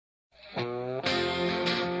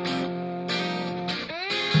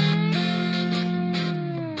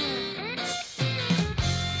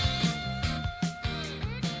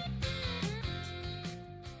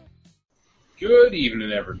Good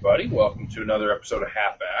evening, everybody. Welcome to another episode of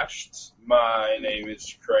Half-Ashed. My name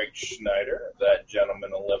is Craig Schneider. That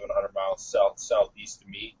gentleman 1,100 miles southeast of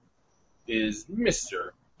me is Mr.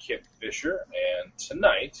 Kip Fisher. And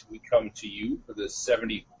tonight we come to you for the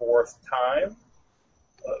 74th time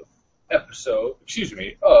of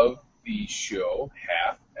the show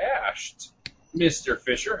Half-Ashed. Mr.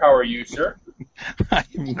 Fisher, how are you, sir?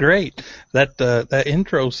 I'm great. That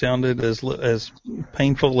intro sounded as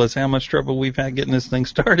painful as how much trouble we've had getting this thing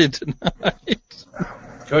started tonight.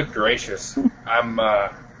 Good gracious. I've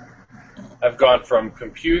gone from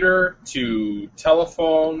computer to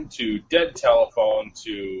telephone to dead telephone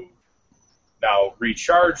to now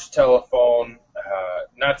recharged telephone,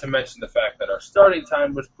 not to mention the fact that our starting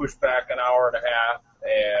time was pushed back an hour and a half,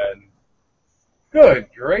 and good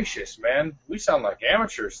gracious, man, we sound like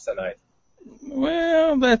amateurs tonight.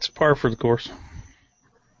 Well, that's par for the course.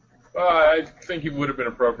 I think it would have been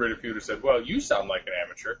appropriate if you would have said, well, you sound like an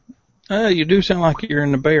amateur. You do sound like you're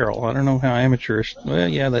in the barrel. I don't know how amateurish. Well,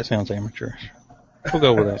 yeah, that sounds amateurish. We'll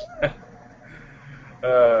go with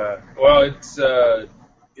that. Well,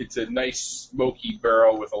 it's a nice smoky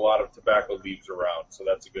barrel with a lot of tobacco leaves around, so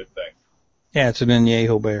that's a good thing. Yeah, it's an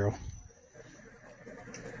añejo barrel.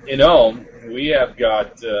 You know, we have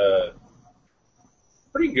got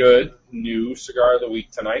pretty good new cigar of the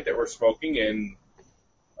week tonight that we're smoking in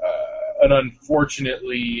an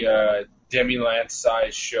unfortunately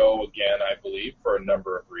demi-lance-sized show again, I believe, for a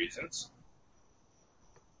number of reasons.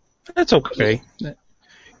 That's okay. You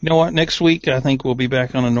know what? Next week, I think we'll be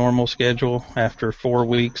back on a normal schedule after 4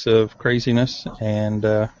 weeks of craziness, and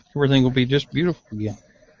everything will be just beautiful again.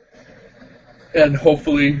 And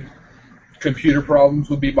hopefully computer problems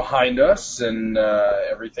will be behind us, and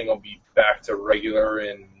everything will be back to regular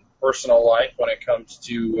in personal life when it comes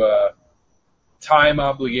to time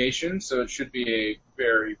obligations. So it should be a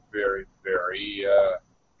very, very, very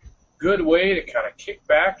good way to kind of kick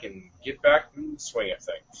back and get back in the swing of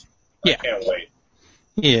things. Yeah. I can't wait.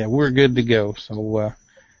 Yeah, we're good to go. So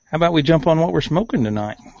how about we jump on what we're smoking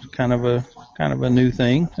tonight? Kind of a new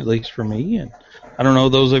thing, at least for me. And I don't know,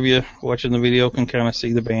 those of you watching the video can kind of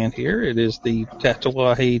see the band here. It is the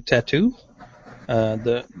Tatuaje Tattoo,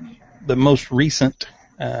 the most recent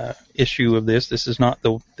issue of this. This is not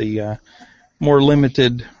the more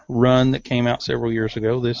limited run that came out several years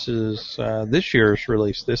ago. This is this year's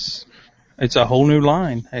release. It's a whole new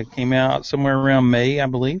line. It came out somewhere around May, I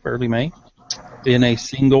believe, early May, in a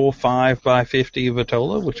single 5x50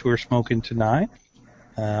 Vitola, which we're smoking tonight.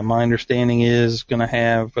 My understanding is going to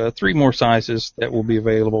have 3 more sizes that will be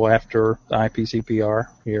available after the IPCPR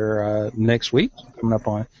here next week, coming up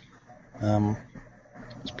on.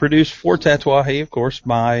 It's produced for Tatuaje, of course,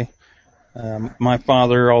 by my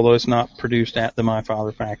father, although it's not produced at the My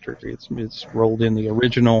Father factory. It's rolled in the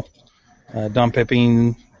original Don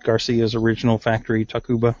Pepin Garcia's original factory,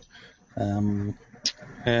 Tacuba. So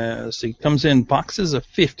it comes in boxes of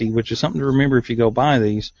 50, which is something to remember if you go buy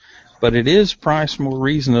these. But it is priced more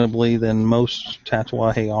reasonably than most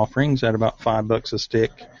Tatuaje offerings at about $5 a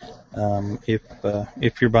stick.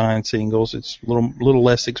 If you're buying singles, it's a little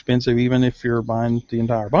less expensive even if you're buying the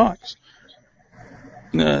entire box.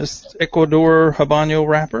 Ecuador Habano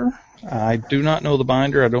wrapper. I do not know the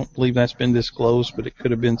binder. I don't believe that's been disclosed, but it could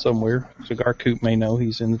have been somewhere. Cigar Coop may know.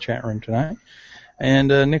 He's in the chat room tonight. And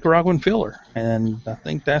Nicaraguan filler. And I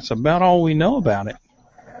think that's about all we know about it.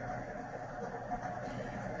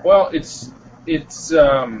 Well, this is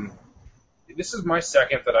my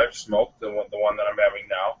second that I've smoked, the one that I'm having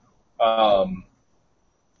now.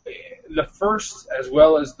 The first, as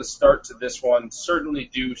well as the start to this one, certainly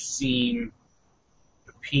do seem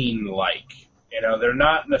Pepin-like. You know, they're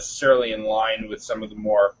not necessarily in line with some of the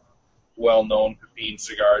more well-known Pepin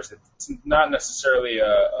cigars. It's not necessarily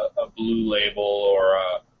a Blue Label or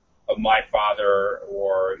a My Father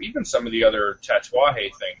or even some of the other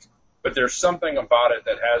Tatuaje things. But there's something about it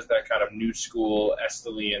that has that kind of new school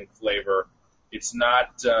Estelian flavor. It's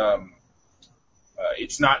not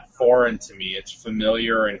foreign to me. It's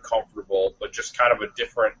familiar and comfortable, but just kind of a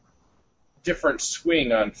different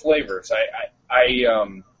swing on flavors. I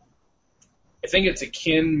think it's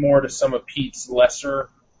akin more to some of Pete's lesser,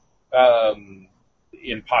 in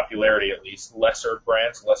popularity at least, lesser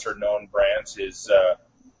known brands. His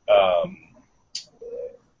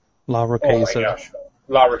La Riqueza. Oh my gosh.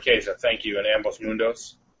 La Riqueza, thank you, and Ambos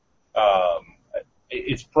Mundos.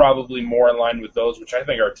 It's probably more in line with those, which I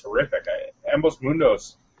think are terrific. Ambos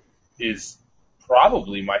Mundos is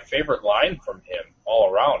probably my favorite line from him all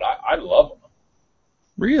around. I love him.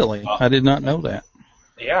 Really? I did not know that.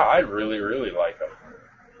 Yeah, I really, really like him.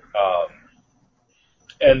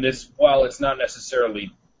 And this, while it's not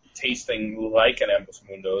necessarily tasting like an Ambos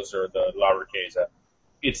Mundos or the La Riqueza.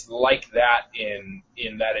 It's like that in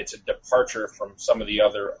that it's a departure from some of the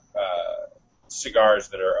other cigars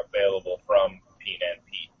that are available from Pete and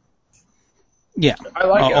Pete. Yeah. I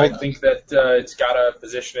like it. I think that it's got a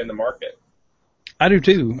position in the market. I do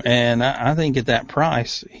too, and I think at that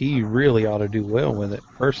price, he really ought to do well with it,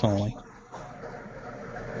 personally.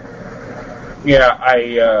 Yeah,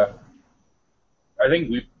 I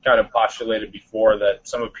think we've kind of postulated before that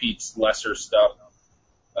some of Pete's lesser stuff,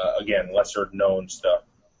 again, lesser known stuff.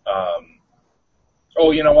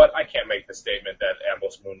 You know what? I can't make the statement that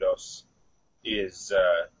Ambos Mundos is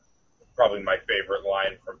probably my favorite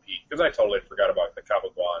line from Pete, because I totally forgot about the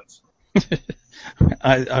Cabaguans.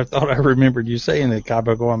 I thought I rememred you saying that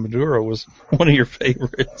Cabaguan Maduro was one of your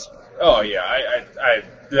favorites. Oh yeah, I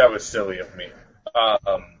that was silly of me.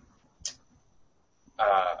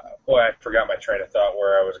 Boy, I forgot my train of thought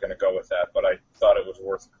where I was going to go with that, but I thought it was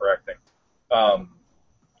worth correcting. I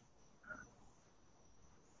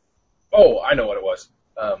know what it was.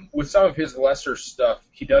 With some of his lesser stuff,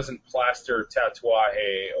 he doesn't plaster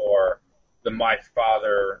Tatuaje or the My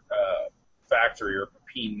Father factory or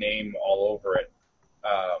P name all over it.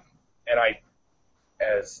 And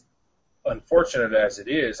as unfortunate as it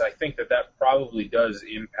is, I think that probably does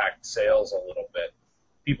impact sales a little bit.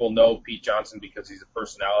 People know Pete Johnson because he's a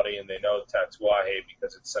personality, and they know Tatuaje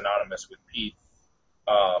because it's synonymous with Pete.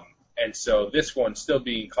 And so this one still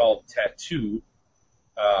being called Tattoo,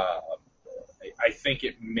 I think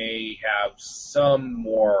it may have some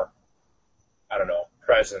more,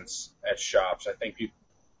 presence at shops. I think people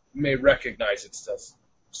may recognize it still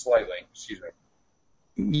slightly. Excuse me.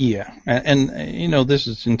 Yeah, and this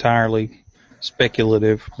is entirely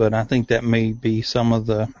speculative, but I think that may be some of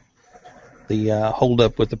the hold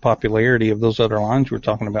up with the popularity of those other lines we're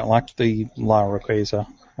talking about, like the La Riqueza.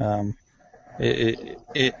 I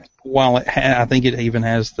think it even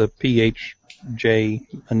has the PHJ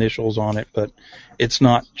initials on it, but it's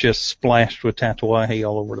not just splashed with Tatuaje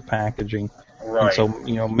all over the packaging. Right. And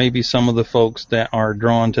so, maybe some of the folks that are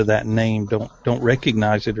drawn to that name don't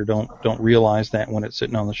recognize it or don't realize that when it's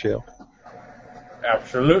sitting on the shelf.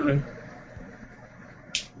 Absolutely.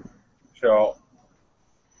 So,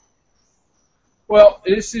 well,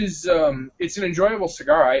 this is it's an enjoyable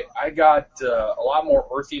cigar. I got a lot more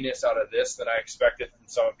earthiness out of this than I expected from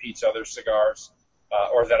some of Pete's other cigars,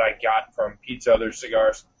 or that I got from Pete's other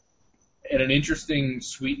cigars, and an interesting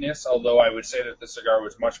sweetness. Although I would say that the cigar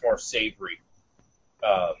was much more savory.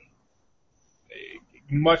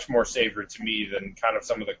 Much more savory to me than kind of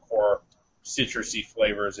some of the core citrusy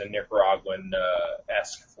flavors and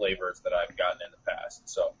Nicaraguan-esque flavors that I've gotten in the past.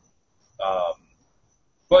 So,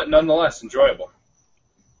 but nonetheless, enjoyable.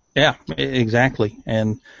 Yeah, exactly.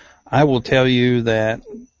 And I will tell you that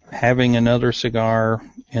having another cigar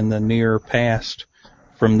in the near past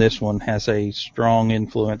from this one has a strong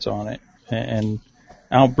influence on it. And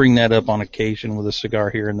I'll bring that up on occasion with a cigar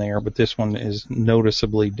here and there, but this one is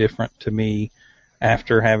noticeably different to me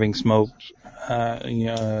after having smoked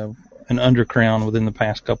an undercrown within the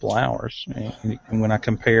past couple hours. And when I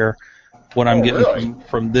compare what I'm getting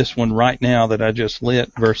from this one right now that I just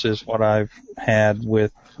lit versus what I've had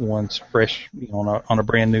with one's fresh, on a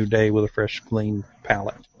brand new day with a fresh, clean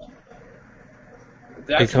palate.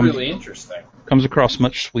 That's really interesting. Comes across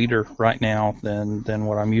much sweeter right now than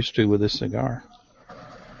what I'm used to with this cigar.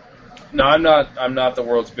 No, I'm not the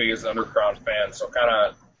world's biggest undercrown fan, so kind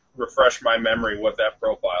of refresh my memory what that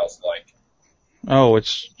profile's like. Oh,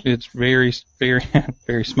 it's very, very,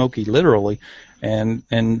 very smoky, literally, and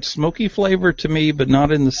smoky flavor to me, but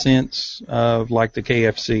not in the sense of like the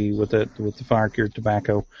KFC with the fire cured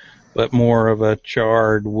tobacco, but more of a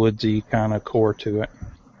charred, woodsy kind of core to it.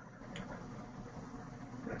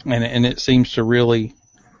 And it seems to really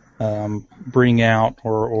bring out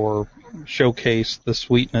or showcase the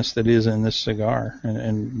sweetness that is in this cigar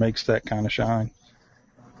and makes that kind of shine.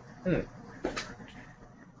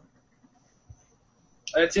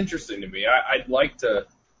 That's interesting to me. I'd like to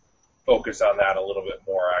focus on that a little bit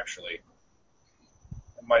more, actually.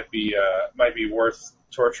 It might be worth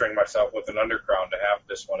torturing myself with an undercrown to have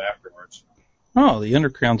this one afterwards. Oh, the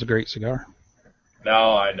undercrown's a great cigar.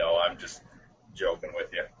 No, I know. I'm just joking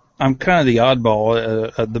with you. I'm kind of the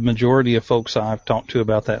oddball. The majority of folks I've talked to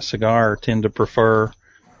about that cigar tend to prefer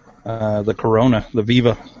the Corona, the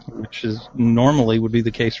Viva, which is normally would be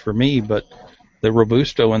the case for me, but the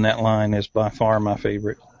Robusto in that line is by far my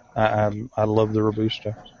favorite. I love the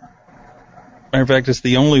Robusto. Matter of fact, it's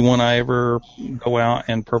the only one I ever go out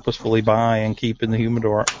and purposefully buy and keep in the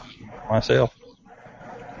humidor myself.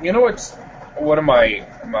 You know one of my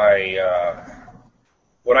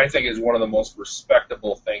what I think is one of the most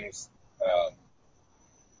respectable things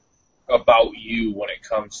about you when it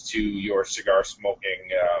comes to your cigar smoking,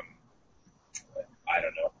 I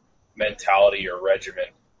don't know, mentality or regimen,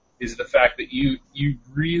 is the fact that you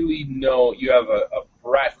really know, you have a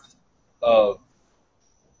breadth of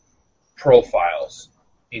profiles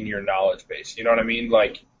in your knowledge base. You know what I mean?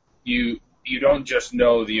 Like, you don't just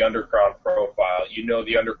know the undercrown profile, you know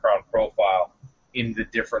the undercrown profile in the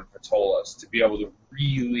different vitolas to be able to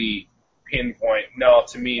really pinpoint, no,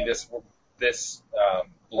 to me, this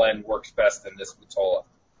blend works best in this vitola.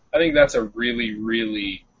 I think that's a really,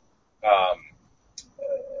 really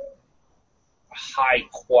high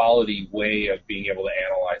quality way of being able to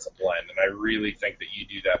analyze a blend, and I really think that you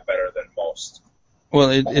do that better than most. Well,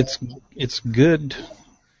 it's good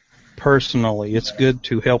personally. It's good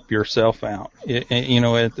to help yourself out.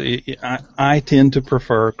 I tend to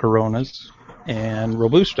prefer Coronas and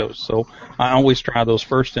Robustos, so I always try those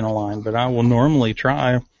first in a line. But I will normally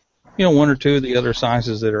try, one or two of the other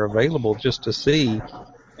sizes that are available just to see.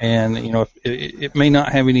 And if it may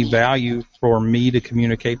not have any value for me to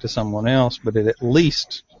communicate to someone else, but it at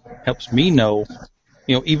least helps me know.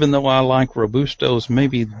 Even though I like Robustos,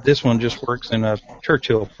 maybe this one just works in a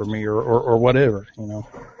Churchill for me or whatever,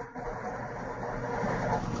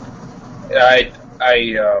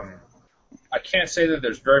 I can't say that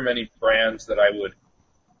there's very many brands that I would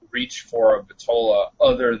reach for a vitola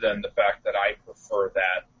other than the fact that I prefer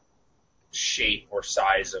that shape or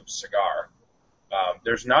size of cigar.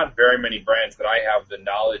 There's not very many brands that I have the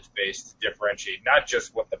knowledge base to differentiate not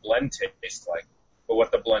just what the blend tastes like, but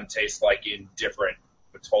what the blend tastes like in different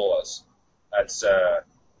vitolas. I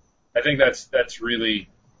think that's really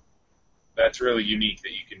unique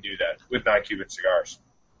that you can do that with non-Cuban cigars.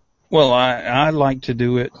 Well, I like to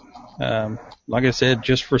do it, like I said,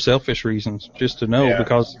 just for selfish reasons, just to know,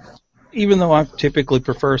 because even though I typically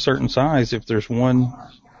prefer a certain size, if there's one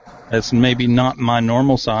that's maybe not my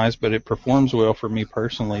normal size, but it performs well for me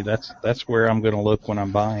personally, that's where I'm going to look when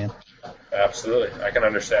I'm buying. Absolutely. I can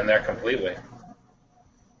understand that completely.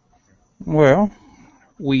 Well,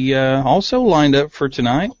 we also lined up for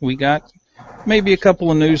tonight. We got maybe a couple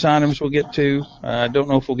of news items we'll get to. I don't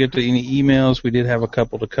know if we'll get to any emails. We did have a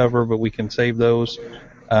couple to cover, but we can save those.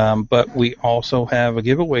 But we also have a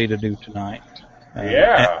giveaway to do tonight.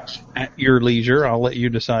 At your leisure. I'll let you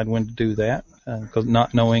decide when to do that, because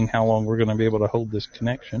not knowing how long we're going to be able to hold this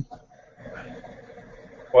connection.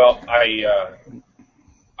 Well,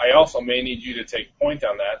 I also may need you to take point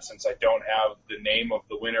on that, since I don't have the name of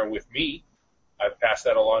the winner with me. I've passed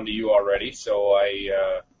that along to you already, so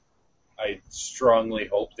I strongly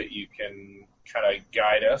hope that you can kind of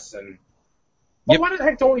guide us. And why the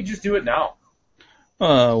heck don't we just do it now?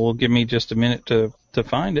 Well, give me just a minute to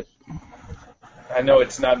find it. I know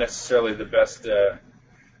it's not necessarily the best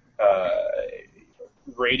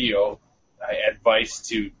radio advice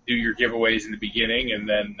to do your giveaways in the beginning and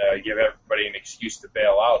then give everybody an excuse to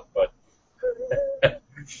bail out, but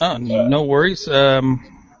no worries.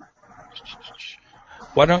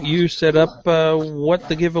 Why don't you set up what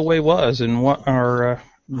the giveaway was and what our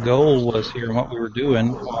goal was here and what we were doing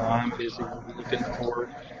while I'm busy looking for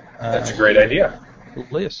that's a great idea.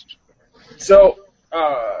 List. So,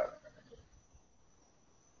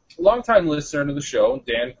 longtime listener to the show,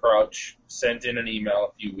 Dan Crouch, sent in an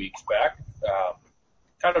email a few weeks back,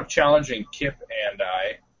 kind of challenging Kip and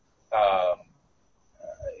I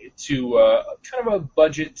to kind of a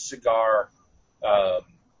budget cigar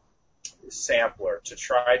sampler, to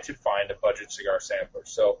try to find a budget cigar sampler.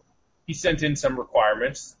 So he sent in some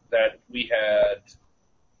requirements that we had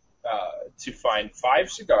to find 5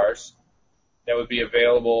 cigars that would be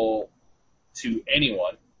available to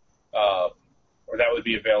anyone, or that would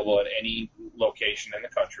be available at any location in the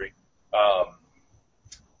country,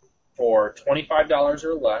 for $25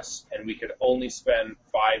 or less, and we could only spend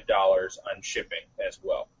 $5 on shipping as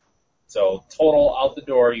well. So total out the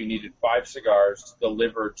door, you needed 5 cigars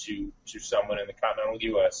delivered to someone in the continental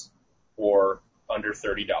U.S. for under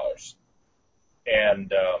 $30.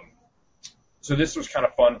 And so this was kind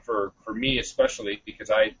of fun for me, especially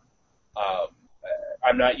because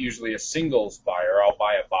I'm not usually a singles buyer. I'll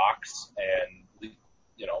buy a box and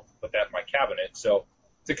put that in my cabinet. So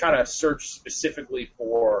to kind of search specifically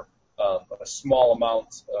for a small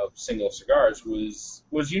amount of single cigars was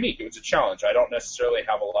unique. It was a challenge. I don't necessarily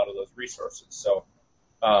have a lot of those resources. So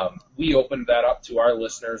we opened that up to our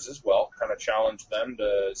listeners as well, kind of challenged them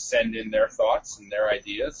to send in their thoughts and their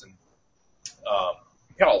ideas. And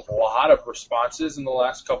we got a lot of responses in the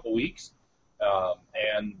last couple weeks.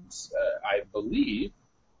 And I believe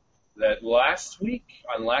that last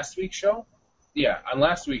week's show, yeah, on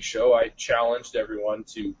last week's show, I challenged everyone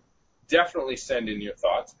to definitely send in your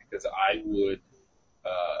thoughts because I would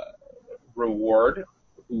reward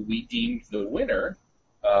who we deemed the winner.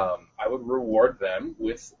 I would reward them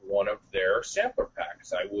with one of their sampler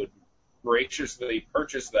packs. I would graciously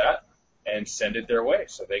purchase that and send it their way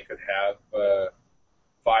so they could have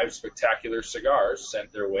 5 spectacular cigars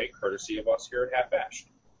sent their way courtesy of us here at Half Ashed.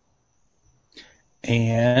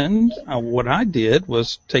 And what I did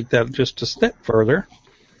was take that just a step further,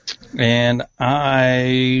 and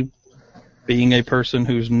I, being a person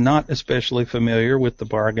who's not especially familiar with the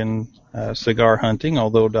bargain cigar hunting,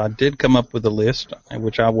 although I did come up with a list,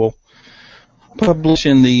 which I will publish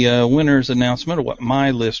in the winner's announcement of what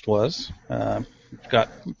my list was. Got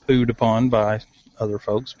pooed upon by other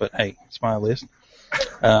folks, but hey, it's my list.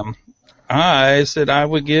 I said I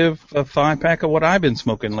would give a 5-pack of what I've been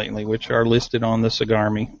smoking lately, which are listed on the Cigar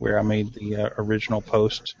Me, where I made the original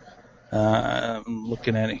post. I'm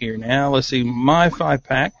looking at it here now. Let's see, my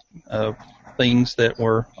 5-pack of things that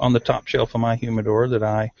were on the top shelf of my humidor that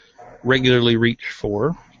I regularly reach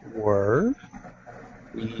for were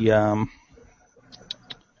the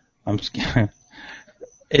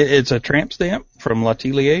it's a tramp stamp from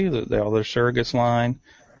L'Atelier, the other surrogates line,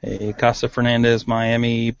 a Casa Fernandez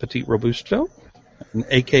Miami Petit Robusto, an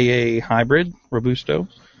AKA Hybrid Robusto,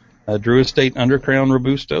 a Drew Estate Undercrown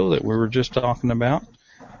Robusto that we were just talking about,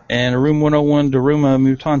 and a Room 101 Daruma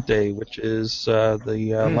Mutante, which is the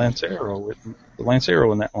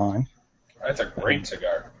Lancero in that line. That's a great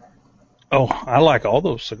cigar. Oh, I like all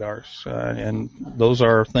those cigars, and those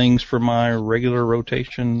are things for my regular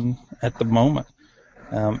rotation at the moment.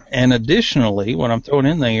 And additionally, what I'm throwing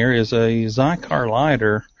in there is a Zycar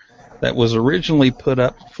lighter that was originally put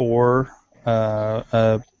up for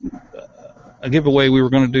a giveaway we were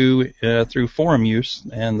going to do through forum use,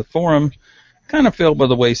 and the forum kind of fell by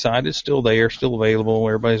the wayside. It's still there, still available.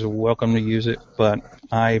 Everybody's welcome to use it, but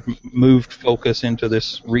I moved focus into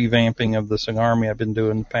this revamping of the Cigar Me I've been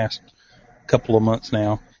doing the past couple of months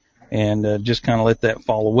now, and just kind of let that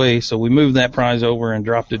fall away. So we moved that prize over and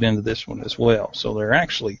dropped it into this one as well. So there are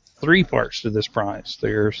actually 3 parts to this prize.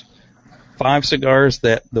 There's 5 cigars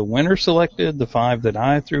that the winner selected, the 5 that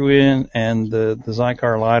I threw in, and the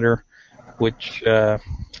Zycar lighter, which I'm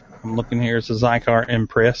looking here. It's a Zycar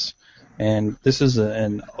Impress. And this is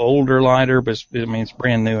an older lighter, but it's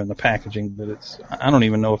brand new in the packaging. But I don't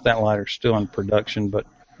even know if that lighter's still in production. But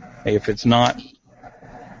hey, if it's not,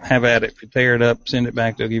 have at it. If you tear it up, send it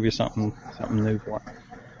back. They'll give you something new for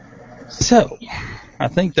it. So, I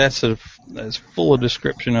think that's as full a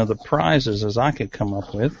description of the prizes as I could come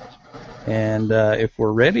up with. And if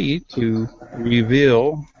we're ready to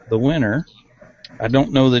reveal the winner, I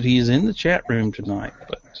don't know that he's in the chat room tonight,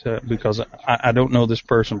 but because I don't know this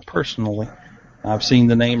person personally. I've seen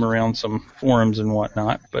the name around some forums and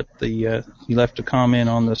whatnot, but he left a comment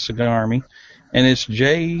on the Cigar Me, and it's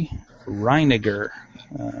Jay Reiniger.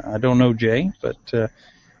 I don't know Jay, but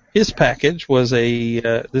his package was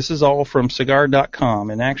this is all from cigar.com,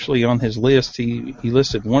 and actually on his list he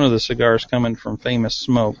listed one of the cigars coming from Famous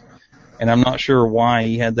Smoke, and I'm not sure why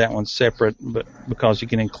he had that one separate, but because you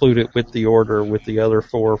can include it with the order with the other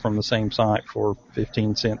 4 from the same site for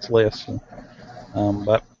 15 cents less.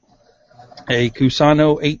 But a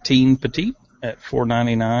Cusano 18 Petite at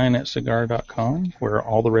 $4.99 at cigar.com, where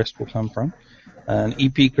all the rest will come from. An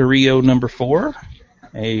EP Carrillo number 4,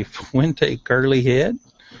 a Fuente Curly Head,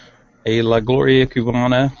 a La Gloria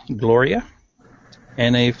Cubana Gloria,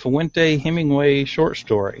 and a Fuente Hemingway short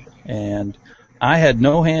story. And I had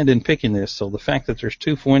no hand in picking this, so the fact that there's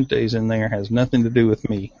 2 Fuentes in there has nothing to do with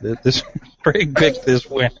me. This Craig picked this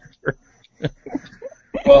winner.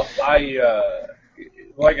 Well,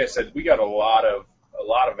 like I said, we got a lot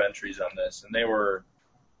of entries on this, and they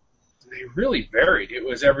really varied. It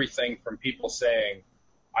was everything from people saying,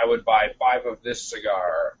 I would buy 5 of this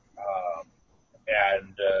cigar,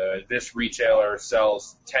 and this retailer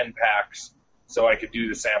sells 10 packs, so I could do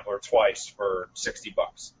the sampler twice for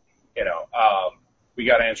 $60. We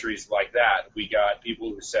got entries like that. We got people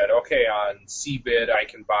who said, okay, on CBid I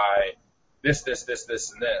can buy this,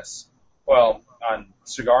 and this. Well, on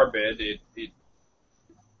CigarBid,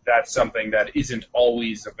 that's something that isn't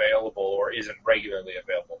always available or isn't regularly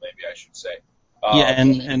available, maybe I should say. Yeah,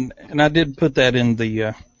 and I did put that in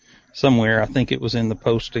the somewhere. I think it was in the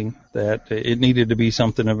posting that it needed to be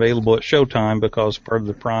something available at Showtime because part of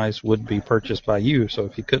the prize would be purchased by you. So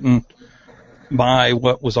if you couldn't buy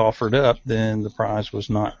what was offered up, then the prize was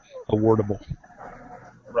not awardable.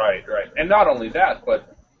 Right. And not only that,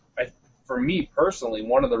 but for me personally,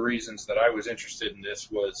 one of the reasons that I was interested in this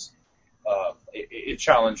was it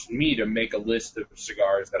challenged me to make a list of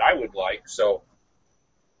cigars that I would like. So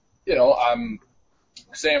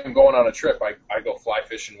Say I'm going on a trip. I go fly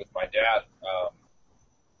fishing with my dad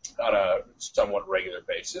on a somewhat regular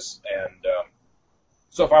basis, and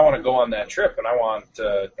so if I want to go on that trip and I want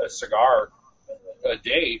a cigar a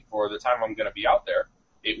day for the time I'm going to be out there,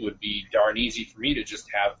 it would be darn easy for me to just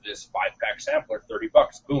have this 5-pack sampler,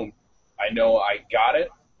 $30, boom. I know I got it,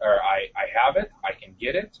 or I have it, I can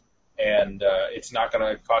get it, and it's not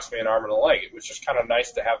going to cost me an arm and a leg. It was just kind of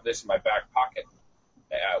nice to have this in my back pocket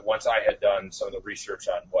once I had done some of the research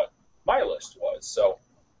on what my list was. So,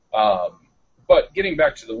 but getting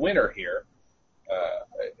back to the winter here,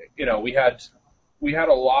 we had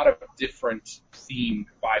a lot of different themed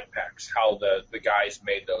 5-packs, how the guys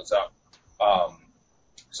made those up.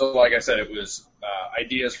 So like I said, it was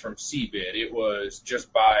ideas from CBID. It was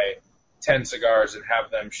just buy 10 cigars and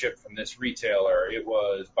have them shipped from this retailer. It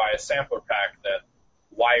was buy a sampler pack that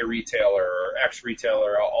Y retailer or X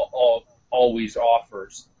retailer always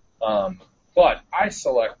offers. But I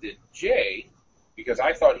selected Jay because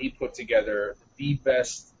I thought he put together the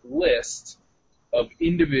best list of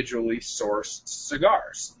individually sourced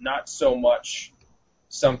cigars, not so much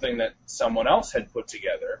something that someone else had put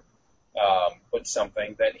together, but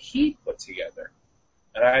something that he put together.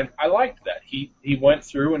 And I liked that. He went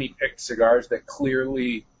through and he picked cigars that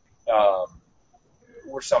clearly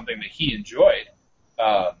were something that he enjoyed,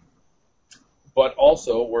 but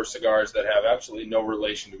also were cigars that have absolutely no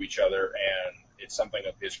relation to each other, and it's something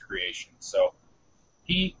of his creation. So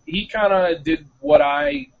he kind of did what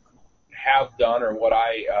I have done or what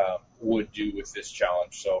I would do with this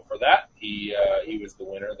challenge. So for that, he was the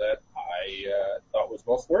winner that I thought was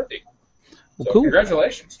most worthy. Well, so cool.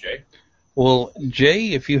 Congratulations, Jay. Well,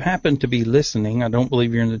 Jay, if you happen to be listening, I don't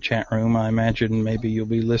believe you're in the chat room. I imagine maybe you'll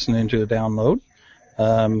be listening to a download.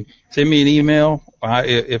 Send me an email.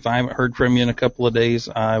 If I haven't heard from you in a couple of days,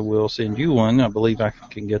 I will send you one. I believe I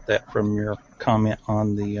can get that from your comment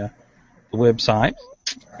on the website.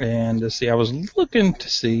 And see, I was looking to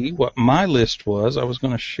see what my list was. I was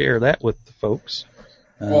going to share that with the folks.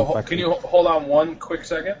 Well, can you hold on one quick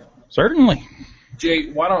second? Certainly.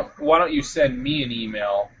 Jay, why don't you send me an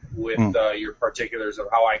email with your particulars of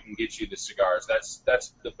how I can get you the cigars?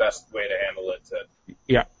 That's the best way to handle it.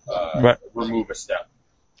 To remove a step.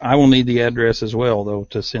 I will need the address as well, though,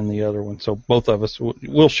 to send the other one. So both of us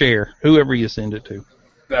will share, whoever you send it to.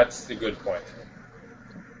 That's the good point.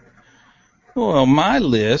 Well, my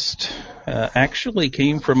list actually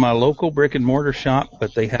came from my local brick and mortar shop,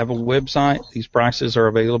 but they have a website. These prices are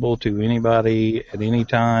available to anybody at any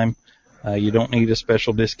time. You don't need a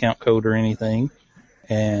special discount code or anything.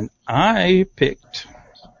 And I picked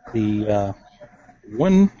the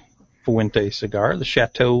one Fuente cigar, the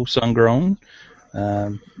Chateau Sungrown.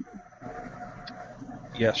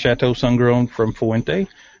 Chateau Sungrown from Fuente.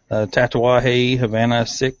 Tatuaje Havana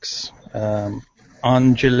 6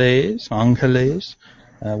 Angeles,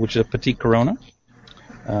 which is a Petit Corona.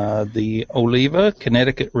 The Oliva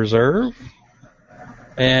Connecticut Reserve.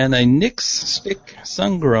 And a Nix Stick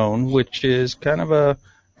Sungrown, which is kind of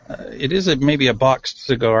maybe a boxed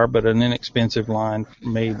cigar, but an inexpensive line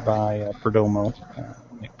made by Perdomo,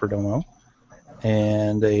 Nick Perdomo.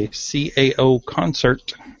 And a CAO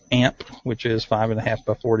Concert Amp, which is 5.5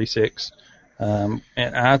 by 46. And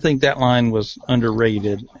I think that line was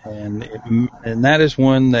underrated, and that is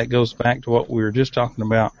one that goes back to what we were just talking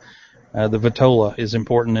about. The Vitola is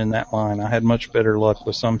important in that line. I had much better luck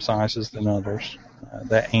with some sizes than others.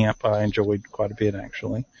 That amp I enjoyed quite a bit,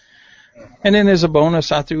 actually. And then as a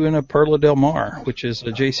bonus, I threw in a Perla Del Mar, which is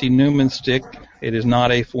a J.C. Newman stick. It is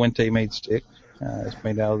not a Fuente-made stick. It's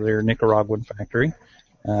made out of their Nicaraguan factory.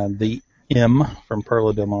 The M from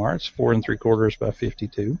Perla Del Mar. It's 4 3/4 by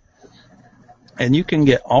 52. And you can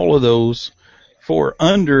get all of those for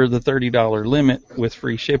under the $30 limit with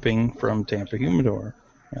free shipping from Tampa Humidor,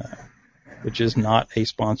 which is not a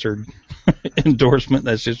sponsored endorsement.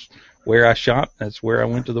 That's just where I shop. That's where I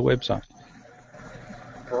went to the website.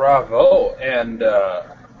 Bravo. And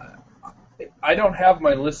I don't have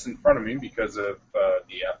my list in front of me because of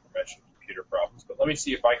the aforementioned computer problems, but let me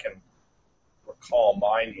see if I can recall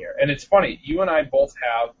mine here. And it's funny, you and I both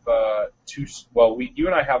have you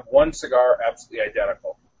and I have one cigar absolutely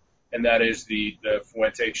identical, and that is the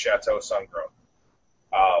Fuente Chateau Sungrown.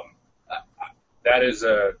 That is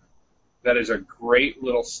a great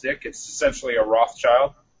little stick. It's essentially a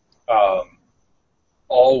Rothschild.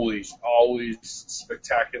 Always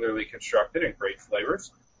spectacularly constructed and great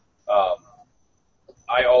flavors.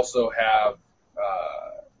 I also have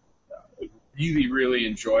a really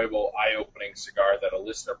enjoyable, eye-opening cigar that a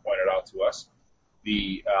listener pointed out to us,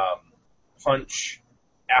 the Punch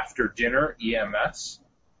After Dinner EMS.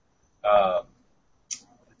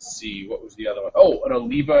 let's see, what was the other one? Oh, an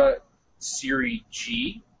Oliva Serie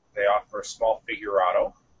G. They offer a small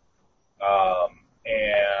figurado.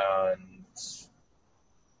 And,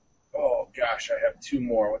 oh gosh, I have two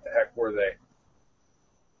more. What the heck were they?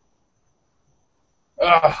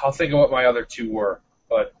 I'll think of what my other two were.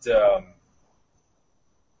 But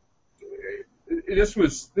this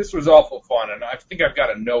was awful fun, and I think I've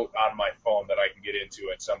got a note on my phone that I can get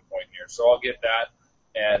into at some point here. So I'll get that,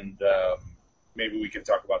 and maybe we can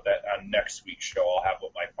talk about that on next week's show. I'll have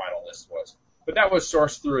what my final list was. But that was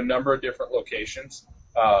sourced through a number of different locations.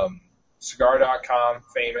 Cigar.com,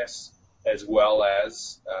 famous, as well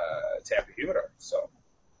as Tampa Humidor. So,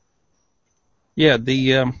 yeah,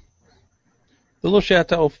 the little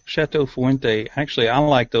Chateau Fuente. Actually, I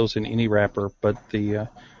like those in any wrapper, but the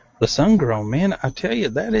sun-grown, man, I tell you,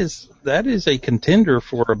 that is a contender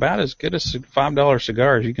for about as good a $5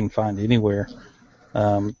 cigar as you can find anywhere.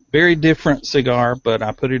 Very different cigar, but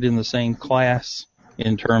I put it in the same class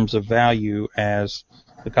in terms of value as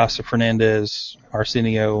the Casa Fernandez,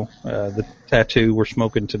 Arsenio, the Tattoo we're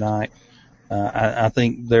smoking tonight. I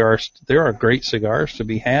think there are great cigars to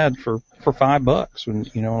be had for $5. When,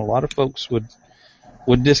 you know, a lot of folks would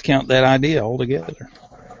discount that idea altogether.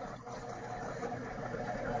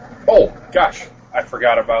 oh gosh, I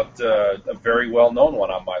forgot about a very well-known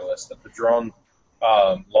one on my list, the Padron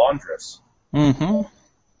Laundress, Mm-hmm.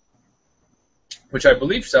 which I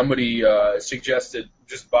believe somebody suggested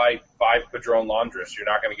just buy 5 Padron Laundress. You're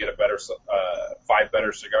not going to get 5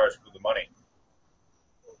 better cigars for the money.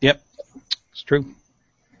 Yep, it's true.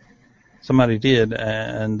 Somebody did,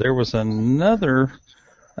 and there was another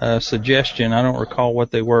suggestion. I don't recall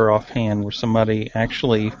what they were offhand, where somebody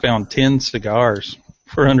actually found 10 cigars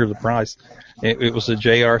for under the price. It was a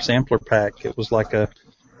JR sampler pack. It was like a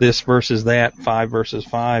this versus that, 5 versus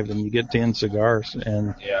 5, and you get 10 cigars.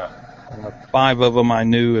 And Yeah. 5 of them I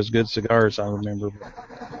knew as good cigars, I remember. But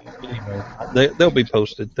anyway, they'll be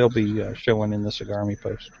posted. They'll be showing in the Cigar Me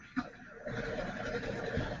post.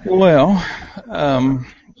 Well,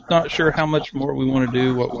 not sure how much more we want to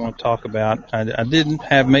do, what we want to talk about. I did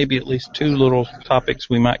have maybe at least 2 little topics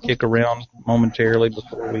we might kick around momentarily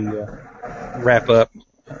before we wrap up,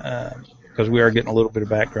 because we are getting a little bit of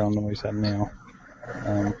background noise out now.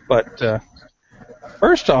 But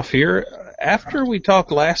first off here, after we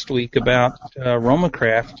talked last week about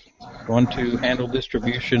Romacraft going to handle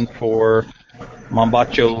distribution for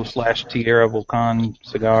Mombacho / Tierra Volcan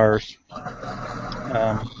cigars,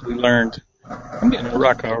 we learned. I'm getting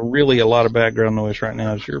really a lot of background noise right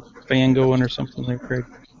now. Is your fan going or something there, Craig?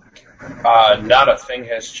 Not a thing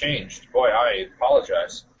has changed. Boy, I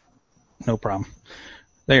apologize. No problem.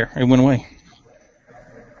 There, it went away.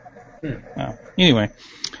 Anyway,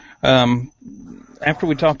 after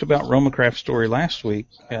we talked about Romacraft's story last week,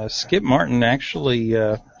 Skip Martin actually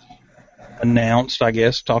announced, I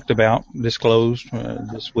guess, disclosed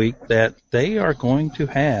this week that they are going to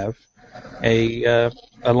have a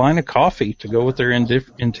line of coffee to go with their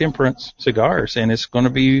intemperance cigars, and it's going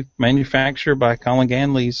to be manufactured by Colin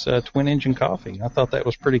Ganley's Twin Engine Coffee. I thought that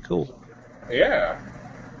was pretty cool. Yeah.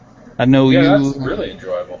 I know that's really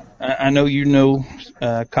enjoyable. I know you know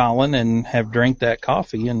Colin and have drank that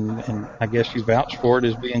coffee, and I guess you vouch for it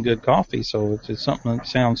as being good coffee. So it's something that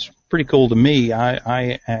sounds pretty cool to me.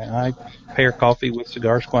 I pair coffee with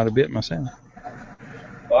cigars quite a bit myself.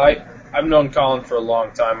 Well, I've known Colin for a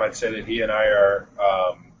long time. I'd say that he and I are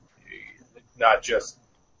not just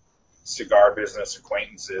cigar business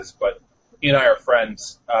acquaintances, but he and I are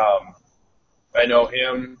friends. I know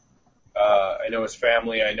him. I know his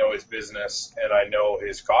family, I know his business, and I know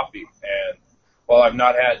his coffee. And while I've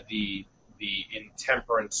not had the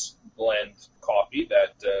intemperance blend coffee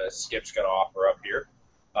that Skip's going to offer up here,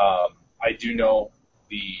 I do know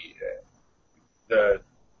the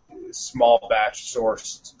small batch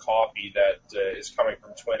sourced coffee that is coming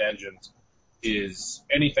from Twin Engines is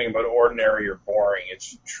anything but ordinary or boring.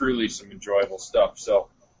 It's truly some enjoyable stuff. So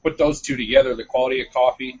put those two together, the quality of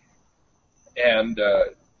coffee and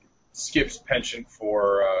Skip's penchant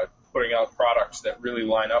for putting out products that really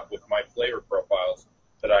line up with my flavor profiles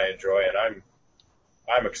that I enjoy, and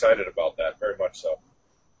I'm excited about that, very much so.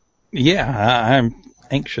 Yeah, I'm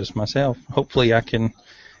anxious myself. Hopefully I can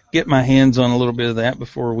get my hands on a little bit of that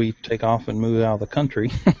before we take off and move out of the country.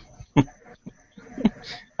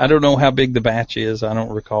 I don't know how big the batch is. I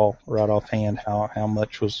don't recall right offhand how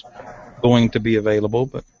much was going to be available,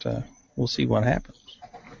 but we'll see what happens.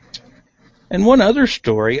 And one other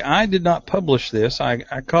story, I did not publish this. I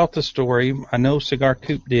caught the story. I know Cigar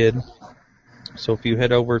Coop did. So if you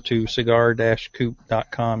head over to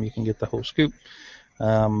cigar-coop.com, you can get the whole scoop.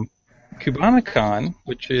 Cubanicon,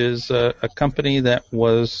 which is a company that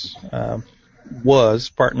was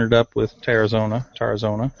partnered up with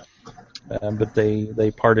Tarazona, but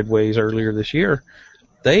they parted ways earlier this year.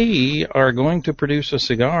 They are going to produce a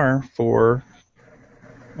cigar for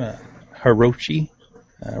Hiroshi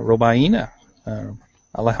Robaina,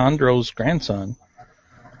 Alejandro's grandson,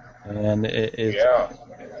 and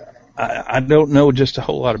I don't know just a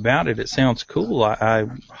whole lot about it. It sounds cool. I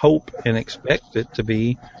hope and expect it to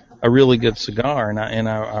be a really good cigar, and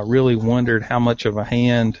I really wondered how much of a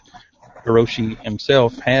hand Hiroshi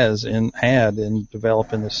himself had in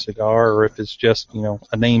developing this cigar, or if it's just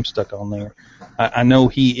a name stuck on there. I know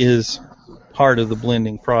he is part of the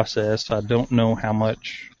blending process. I don't know how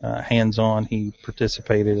much hands-on he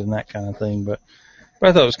participated in that kind of thing, but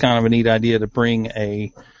I thought it was kind of a neat idea to bring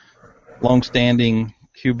a long-standing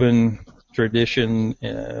Cuban tradition,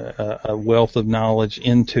 a wealth of knowledge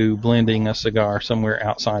into blending a cigar somewhere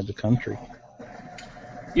outside the country.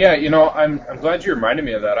 Yeah, I'm glad you reminded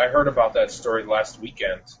me of that. I heard about that story last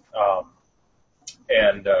weekend,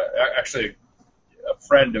 and actually, a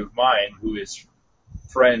friend of mine who is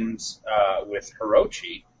friends with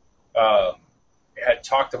Hiroshi had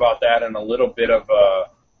talked about that in a little bit of a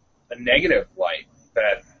negative light,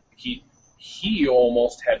 that he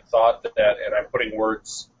almost had thought that, and I'm putting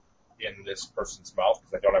words in this person's mouth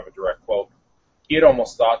because I don't have a direct quote, he had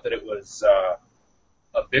almost thought that it was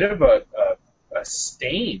a bit of a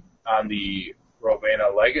stain on the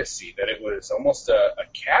Robena legacy, that it was almost a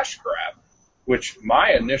cash grab, which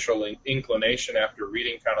my initial inclination after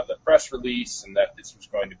reading kind of the press release and that this was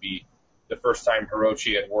going to be the first time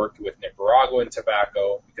Hiroshi had worked with Nicaraguan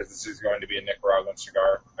tobacco, because this is going to be a Nicaraguan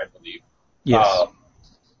cigar, I believe. Yes.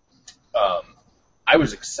 I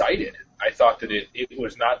was excited. I thought that it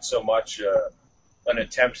was not so much an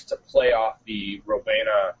attempt to play off the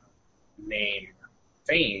Robena name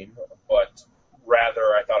fame, but rather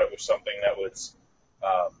I thought it was something that was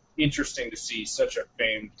interesting to see such a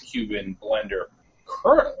famed Cuban blender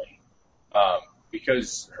currently,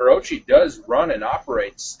 because Hiroshi does run and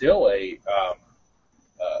operate still a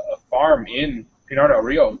farm in Pinar del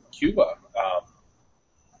Rio, Cuba.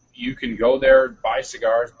 You can go there, buy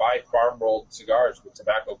cigars, buy farm-rolled cigars with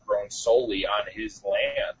tobacco grown solely on his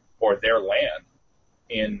land, or their land,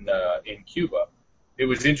 in Cuba. It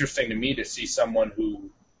was interesting to me to see someone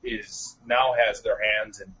who now has their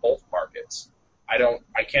hands in both markets.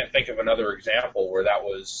 I can't think of another example where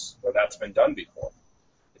that's been done before.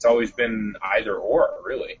 It's always been either or,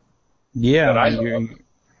 really. Yeah,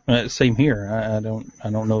 same here. I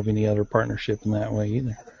don't know of any other partnership in that way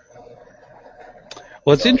either.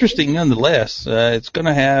 Well, it's interesting nonetheless. It's going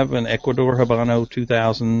to have an Ecuador Habano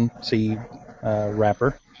 2000 seed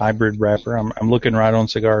wrapper, hybrid wrapper. I'm looking right on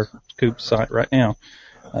Cigar Coop's site right now.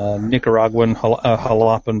 Nicaraguan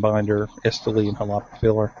jalapen binder, Esteli and jalapa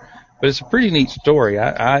filler. But it's a pretty neat story.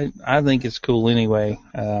 I think it's cool anyway.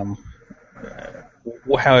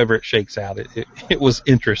 However it shakes out, it was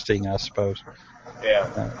interesting, I suppose.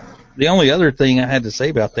 Yeah. The only other thing I had to say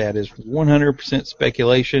about that is 100%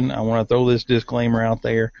 speculation. I want to throw this disclaimer out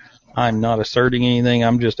there. I'm not asserting anything.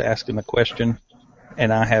 I'm just asking a question,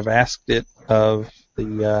 and I have asked it of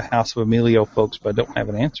the House of Emilio folks, but I don't have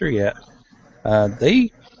an answer yet. A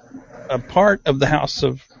part of the House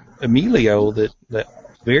of Emilio that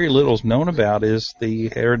very little is known about is the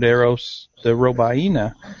Herederos de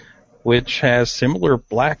Robaina, which has similar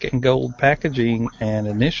black and gold packaging and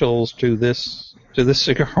initials to this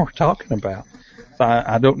cigar we're talking about. So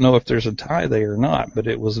I don't know if there's a tie there or not, but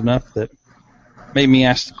it was enough that made me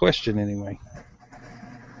ask the question anyway.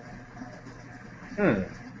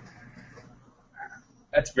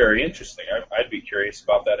 That's very interesting. I'd be curious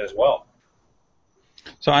about that as well.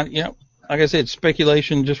 So like I said,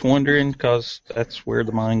 speculation, just wondering, because that's where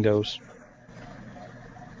the mind goes.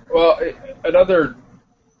 Well, another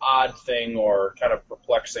odd thing or kind of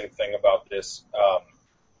perplexing thing about this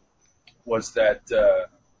was that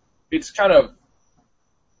it's kind of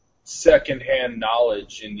secondhand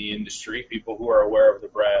knowledge in the industry, people who are aware of the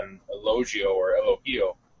brand Elogio or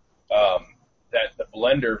Elogio, that the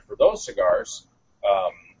blender for those cigars,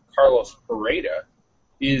 Carlos Pareda,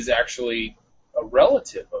 is actually a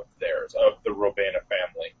relative of theirs, of the Robena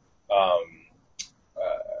family.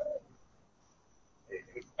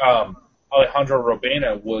 Alejandro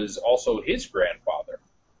Robena was also his grandfather.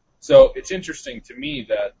 So it's interesting to me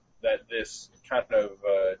that this kind of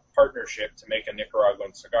partnership to make a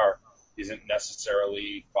Nicaraguan cigar isn't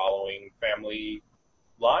necessarily following family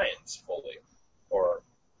lines fully, or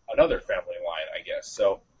another family line, I guess.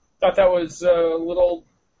 So I thought that was a little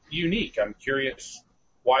unique. I'm curious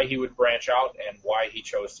why he would branch out and why he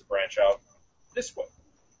chose to branch out this way.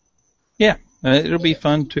 Yeah, it'll be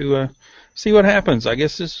fun to see what happens. I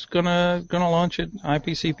guess this is gonna launch at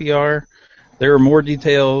IPCPR. There are more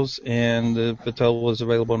details, and the Vitola is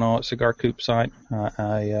available now at Cigar Coop site.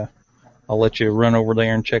 I'll let you run over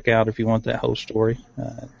there and check out if you want that whole story.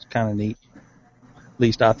 It's kind of neat. At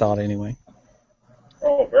least I thought anyway.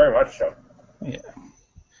 Oh, very much so. Yeah.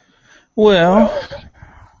 Well,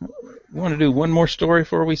 want to do one more story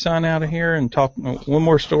before we sign out of here and talk one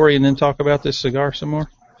more story and then talk about this cigar some more?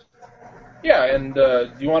 Yeah, and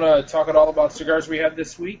do you want to talk at all about cigars we had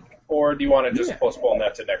this week, or do you want to just postpone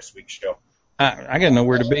that to next week's show? I got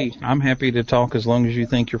nowhere to be. I'm happy to talk as long as you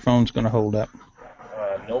think your phone's going to hold up.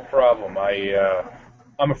 No problem.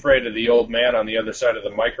 I'm afraid of the old man on the other side of the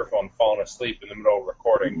microphone falling asleep in the middle of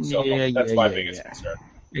recording, so that's my biggest concern.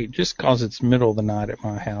 Hey, just because it's middle of the night at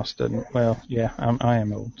my house doesn't. Well, yeah, I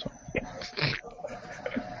am old. So.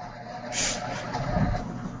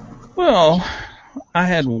 Well, I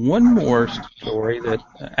had one more story that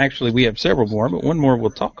actually we have several more, but one more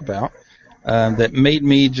we'll talk about that made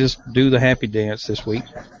me just do the happy dance this week.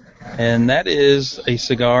 And that is a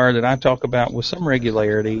cigar that I talk about with some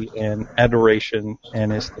regularity and adoration,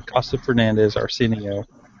 and it's the Casa Fernandez Arsenio.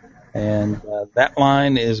 And that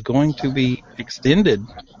line is going to be extended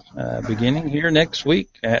beginning here next week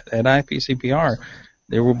at IPCPR.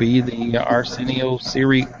 There will be the Arsenio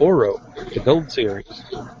Serie Oro, the Gold Series.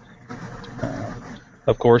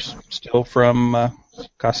 Of course, still from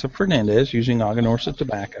Casa Fernandez using Aganorsa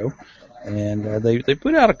tobacco. And they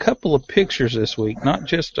put out a couple of pictures this week, not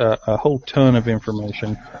just a whole ton of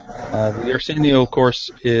information. The Arsenio, of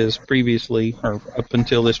course, is previously, or up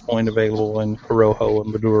until this point, available in Corojo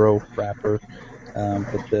and Maduro wrapper.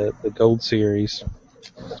 But the Gold Series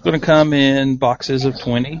is going to come in boxes of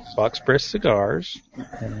 20 box-pressed cigars.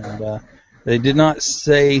 And they did not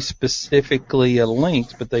say specifically a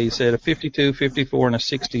length, but they said a 52, 54, and a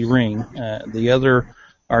 60 ring. The other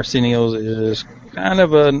Arsenio's is kind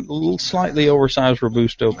of a little slightly oversized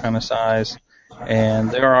Robusto kind of size, and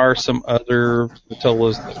there are some other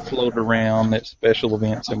Vitolas that float around at special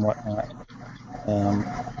events and whatnot.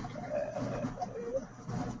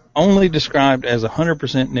 Only described as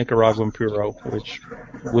 100% Nicaraguan Puro, which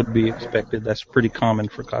would be expected. That's pretty common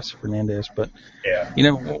for Casa Fernandez. But, you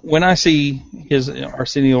know, when I see his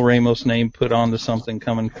Arsenio Ramos name put onto something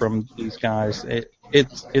coming from these guys,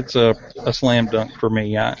 it's a slam dunk for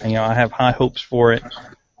me. I have high hopes for it.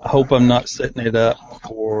 I hope I'm not setting it up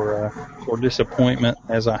for disappointment,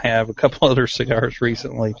 as I have a couple other cigars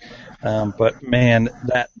recently. But man,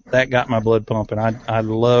 that got my blood pumping. I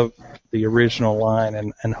love the original line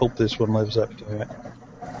and hope this one lives up to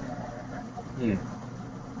it.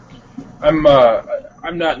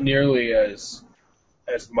 I'm not nearly as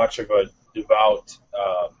much of a devout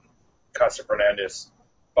Casa Fernandez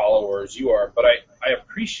follower as you are, but I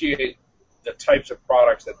appreciate the types of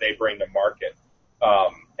products that they bring to market.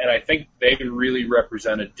 And I think they can really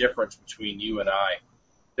represent a difference between you and I.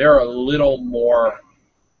 They're a little more,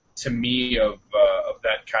 to me, of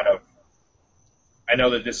that kind of. I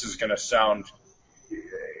know that this is going to sound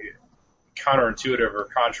counterintuitive or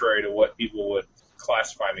contrary to what people would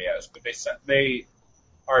classify me as, but they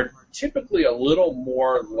are typically a little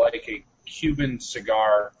more like a Cuban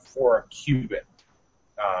cigar for a Cuban.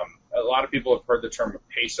 A lot of people have heard the term a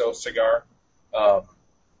peso cigar.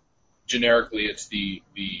 Generically, it's the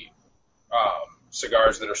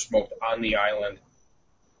cigars that are smoked on the island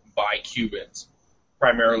by Cubans,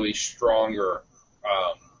 primarily stronger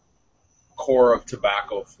core of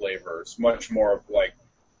tobacco flavors, much more of like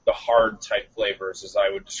the hard type flavors, as I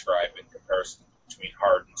would describe in comparison between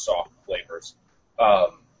hard and soft flavors.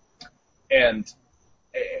 And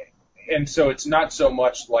so it's not so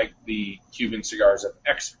much like the Cuban cigars of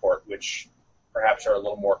export, which perhaps are a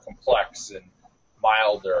little more complex and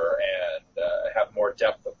milder and have more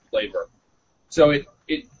depth of flavor. So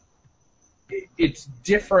it's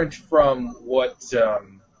different from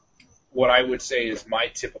what I would say is my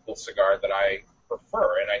typical cigar that I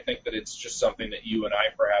prefer, and I think that it's just something that you and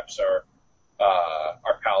I perhaps our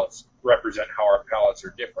palates represent how our palates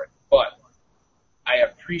are different. But I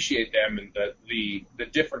appreciate them, and the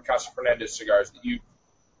different Casa Fernandez cigars that you've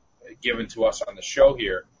given to us on the show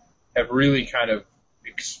here have really kind of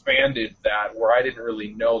expanded that, where I didn't really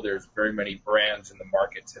know there's very many brands in the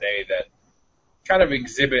market today that kind of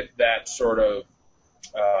exhibit that sort of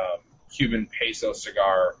Cuban peso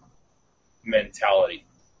cigar mentality.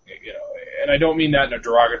 You know, and I don't mean that in a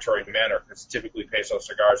derogatory manner, because typically peso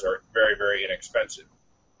cigars are very, very inexpensive.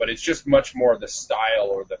 But it's just much more the style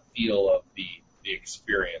or the feel of the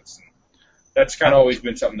experience. And that's kind of always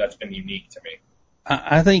been something that's been unique to me.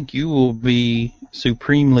 I think you will be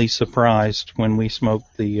supremely surprised when we smoke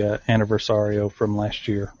the Anniversario from last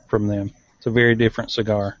year from them. It's a very different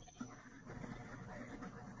cigar.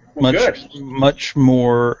 Well, good. Much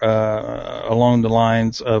more along the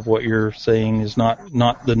lines of what you're saying is not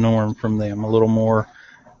the norm from them. A little more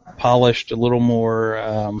polished, a little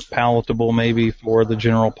more palatable maybe for the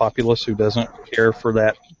general populace who doesn't care for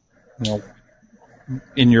that,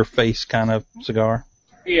 in your face kind of cigar.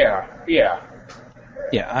 Yeah.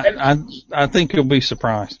 Yeah, I think you'll be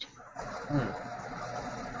surprised.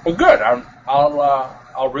 Well, good.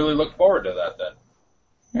 I'll really look forward to that then.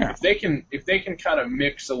 Yeah. If they can kind of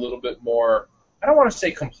mix a little bit more, I don't want to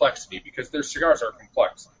say complexity because their cigars are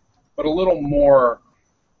complex, but a little more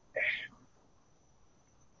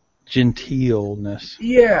genteelness.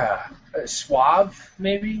 Yeah, suave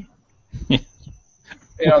maybe.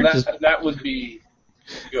 That would be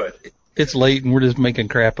good. It's late and we're just making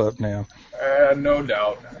crap up now. No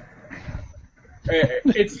doubt.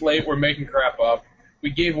 It's late. We're making crap up. We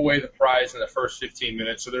gave away the prize in the first 15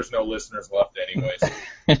 minutes, so there's no listeners left anyways.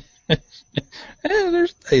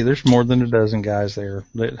 There's more than a dozen guys there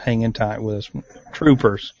that hanging tight with us.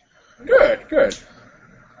 Troopers. Good.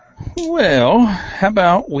 Well, how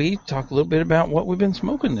about we talk a little bit about what we've been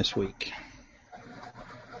smoking this week?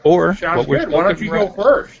 Or Sounds what we're good. Why don't you go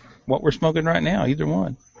first? What we're smoking right now, either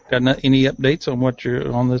one. Got any updates on what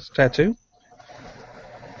you're on this tattoo?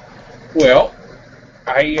 Well,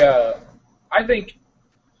 I think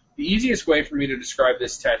the easiest way for me to describe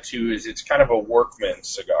this tattoo is it's kind of a workman's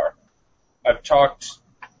cigar.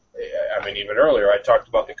 Even earlier, I talked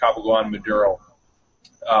about the Caballeros Maduro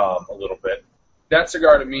a little bit. That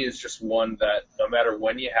cigar to me is just one that no matter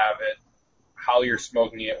when you have it, how you're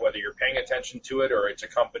smoking it, whether you're paying attention to it or it's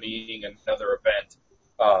accompanying another event,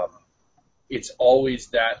 it's always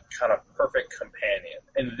that kind of perfect companion.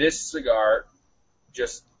 And this cigar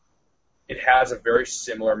it has a very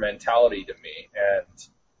similar mentality to me. And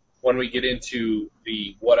when we get into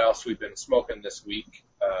the what else we've been smoking this week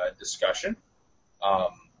discussion,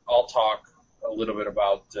 I'll talk a little bit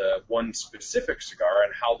about one specific cigar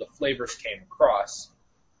and how the flavors came across.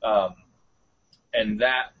 And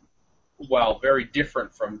that, while very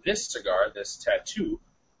different from this cigar, this tattoo,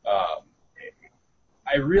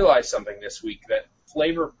 I realized something this week, that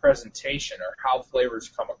flavor presentation or how flavors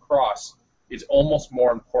come across is almost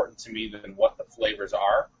more important to me than what the flavors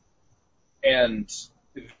are. And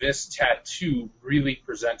this tattoo really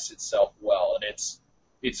presents itself well. And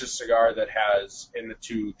it's a cigar that has, in the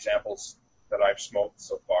two examples that I've smoked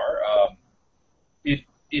so far,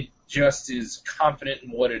 it just is confident in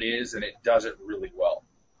what it is, and it does it really well.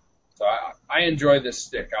 So I enjoy this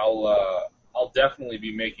stick. I'll definitely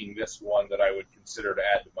be making this one that I would consider to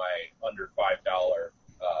add to my under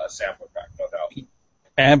 $5 sampler pack, no doubt.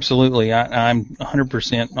 Absolutely, I'm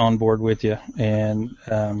 100% on board with you, and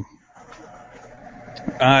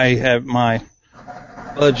I have my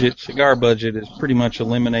cigar budget is pretty much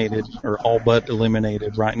eliminated, or all but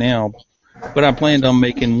eliminated right now. But I planned on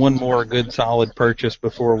making one more good solid purchase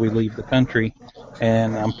before we leave the country,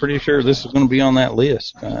 and I'm pretty sure this is going to be on that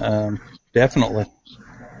list. Definitely.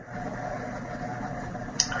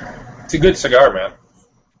 It's a good cigar, man.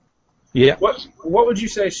 Yeah. What would you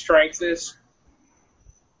say strength is?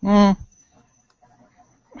 I'm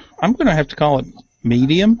going to have to call it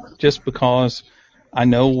medium, just because I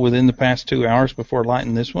know within the past 2 hours before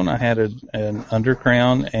lighting this one, I had an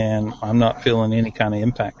undercrown, and I'm not feeling any kind of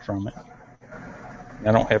impact from it.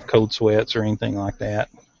 I don't have cold sweats or anything like that.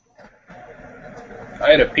 I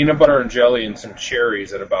had a peanut butter and jelly and some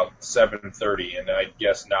cherries at about 7:30, and I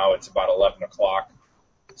guess now it's about 11 o'clock.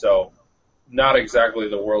 So not exactly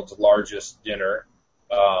the world's largest dinner.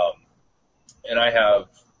 And I have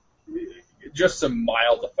just some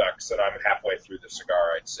mild effects that I'm halfway through the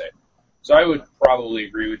cigar, I'd say. So I would probably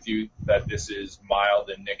agree with you that this is mild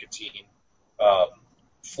in nicotine.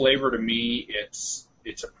 Flavor to me,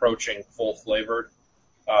 it's approaching full flavored,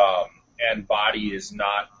 and body is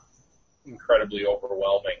not incredibly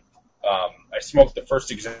overwhelming. I smoked the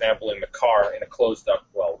first example in the car in a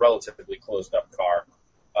relatively closed up car.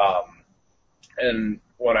 And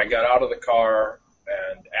when I got out of the car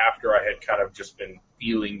and after I had kind of just been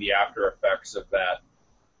feeling the after effects of that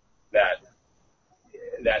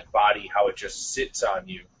body, how it just sits on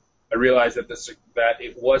you, I realized that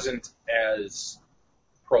it wasn't as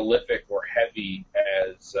prolific or heavy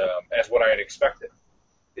as what I had expected.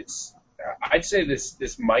 I'd say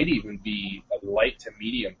this might even be a light to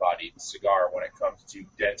medium bodied cigar when it comes to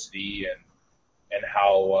density and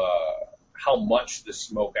how much the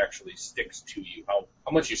smoke actually sticks to you, how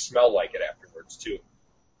much you smell like it afterwards too.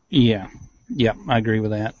 Yeah, I agree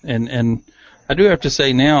with that. And I do have to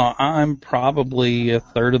say now, I'm probably a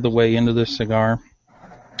third of the way into this cigar,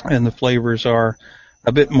 and the flavors are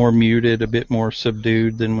a bit more muted, a bit more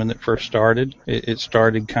subdued than when it first started. It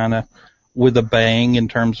started kind of with a bang in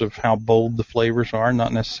terms of how bold the flavors are,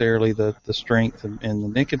 not necessarily the strength and the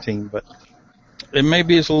nicotine, but it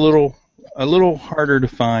maybe is a little harder to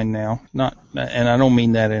find now. Not, and I don't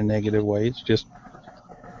mean that in a negative way. It's just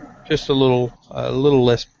a little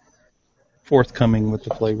less forthcoming with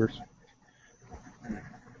the flavors.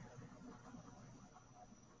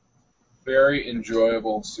 Very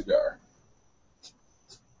enjoyable cigar.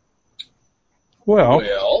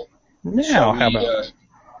 Well, now how about?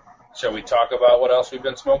 Shall we talk about what else we've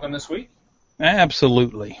been smoking this week?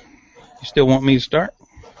 Absolutely. You still want me to start?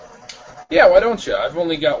 Yeah, why don't you? I've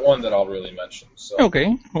only got one that I'll really mention. So.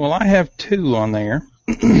 Okay. Well, I have two on there,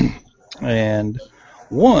 and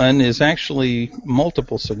one is actually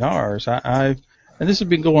multiple cigars. And this has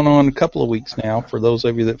been going on a couple of weeks now. For those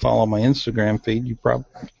of you that follow my Instagram feed, you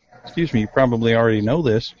probably already know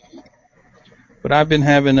this. But I've been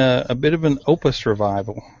having a bit of an Opus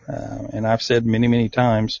revival, and I've said many, many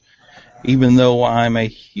times, even though I'm a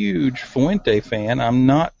huge Fuente fan, I'm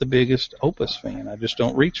not the biggest Opus fan. I just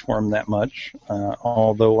don't reach for them that much,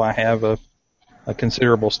 although I have a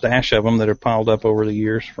considerable stash of them that have piled up over the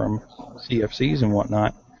years from CFCs and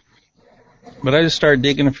whatnot. But I just started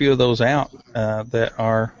digging a few of those out that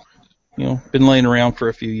are, been laying around for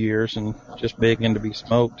a few years and just begging to be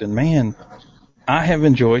smoked. And, man, I have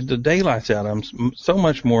enjoyed the daylights out of them so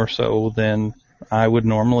much more so than I would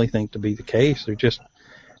normally think to be the case. They're just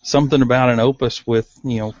something about an Opus with,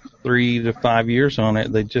 3 to 5 years on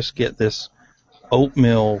it. They just get this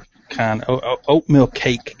oatmeal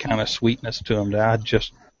cake kind of sweetness to them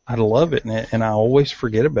that I love it. And I always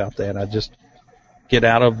forget about that. I just get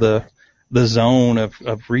out of the zone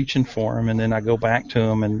of reaching for them, and then I go back to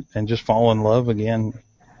them and just fall in love again.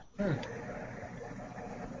 Do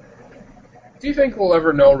you think we'll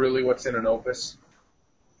ever know really what's in an Opus?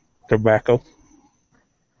 Tobacco.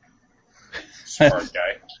 Smart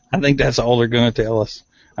guy. I think that's all they're going to tell us.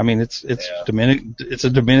 I mean, it's a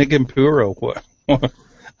Dominican Puro.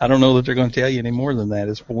 I don't know that they're going to tell you any more than that.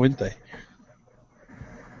 It's Fuente.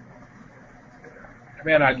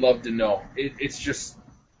 Man, I'd love to know. It's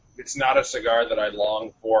not a cigar that I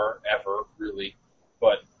long for ever, really,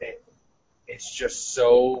 but it's just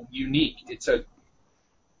so unique.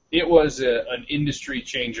 It was an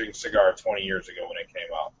industry-changing cigar 20 years ago when it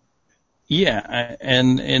came out. Yeah,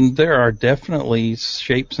 and there are definitely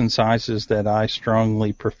shapes and sizes that I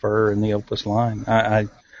strongly prefer in the Opus line. I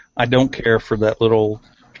don't care for that little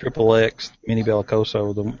XXX Mini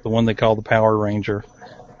Bellicoso, the one they call the Power Ranger.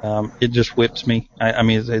 It just whips me. I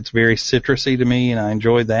mean, it's very citrusy to me, and I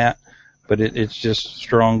enjoy that, but it's just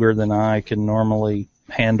stronger than I can normally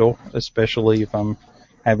handle, especially if I'm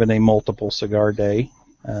having a multiple cigar day.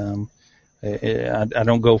 I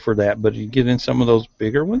don't go for that, but you get in some of those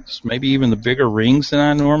bigger ones, maybe even the bigger rings than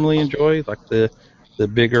I normally enjoy, like the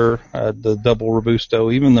bigger, the double Robusto,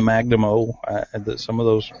 even the Magnum O, some of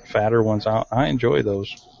those fatter ones, I enjoy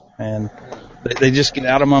those. And they just get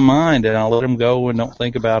out of my mind, and I'll let them go and don't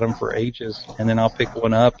think about them for ages. And then I'll pick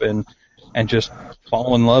one up and just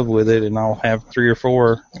fall in love with it, and I'll have 3 or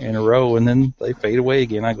 4 in a row, and then they fade away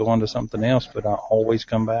again. I go on to something else, but I'll always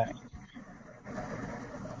come back.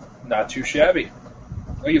 Not too shabby.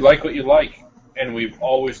 Well, you like what you like, and we've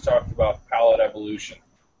always talked about palate evolution.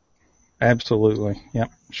 Absolutely, yeah,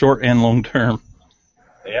 short and long term.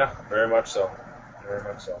 Yeah, very much so. Very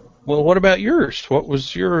much so. Well, what about yours? What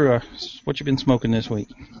was what you been smoking this week?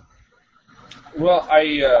 Well,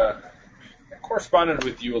 I corresponded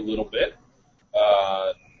with you a little bit.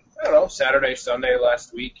 I don't know, Saturday, Sunday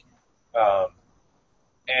last week.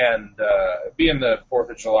 And being the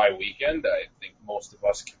 4th of July weekend, I think most of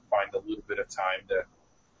us can find a little bit of time to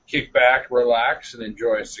kick back, relax, and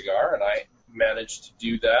enjoy a cigar, and I managed to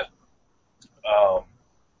do that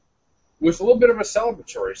with a little bit of a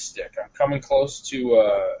celebratory stick. I'm coming close to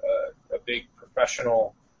a big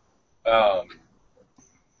professional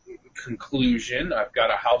conclusion. I've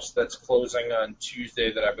got a house that's closing on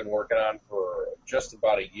Tuesday that I've been working on for just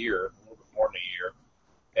about a year, a little bit more than a year,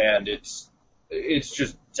 and it's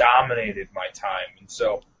just dominated my time. And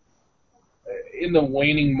so in the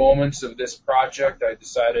waning moments of this project, I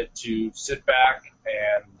decided to sit back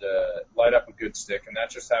and light up a good stick, and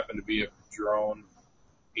that just happened to be a Padron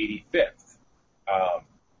 85th.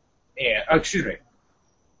 Excuse me,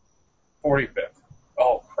 45th.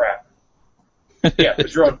 Oh, crap. Yeah,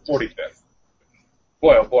 Padron 45th.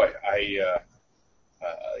 Boy, oh boy, I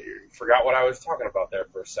forgot what I was talking about there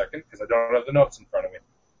for a second because I don't have the notes in front of me.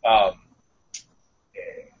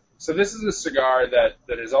 So this is a cigar that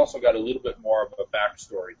has also got a little bit more of a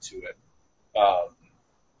backstory to it,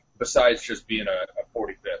 besides just being a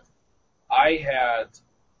 45th. I had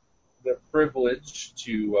the privilege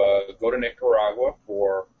to go to Nicaragua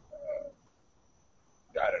for,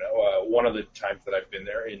 one of the times that I've been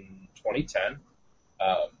there in 2010,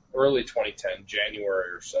 early 2010,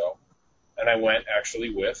 January or so. And I went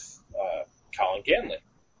actually with Colin Ganley.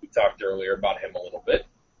 We talked earlier about him a little bit.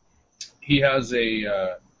 He has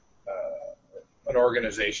an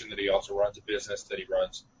organization that he also runs, a business that he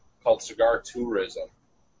runs called Cigar Tourism,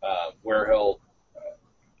 where he'll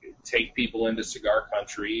take people into cigar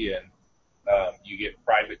country, and you get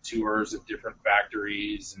private tours of different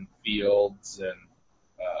factories and fields, and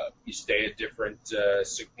you stay at different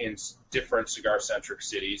cigar-centric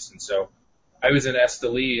cities. And so I was in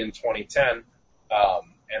Esteli in 2010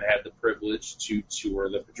 and had the privilege to tour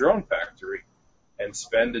the Padron factory and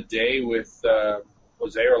spend a day with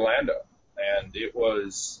Jose Orlando. And it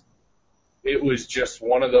was just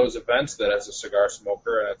one of those events that, as a cigar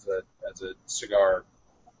smoker and as a cigar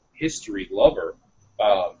history lover,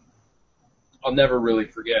 I'll never really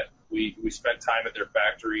forget. We spent time at their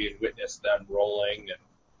factory and witnessed them rolling and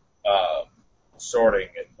sorting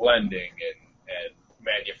and blending and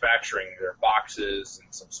manufacturing their boxes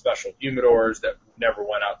and some special humidors that never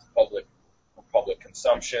went out to public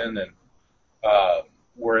consumption. And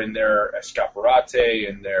we're in their escaparate,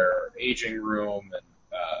 in their aging room, and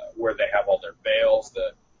where they have all their bales.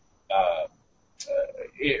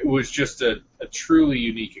 It was just a truly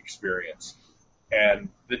unique experience. And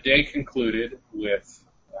the day concluded with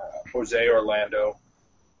Jose Orlando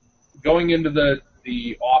going into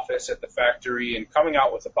the office at the factory and coming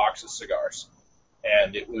out with a box of cigars.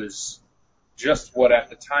 And it was just what at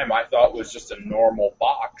the time I thought was just a normal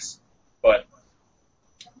box, but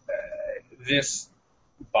this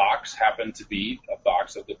box happened to be a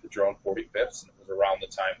box of the Padron 45ths, and it was around the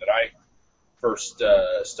time that I first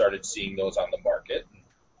started seeing those on the market.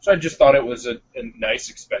 So I just thought it was a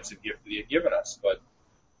nice, expensive gift that he had given us, but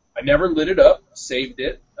I never lit it up, saved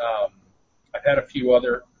it. I've had a few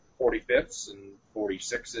other 45ths and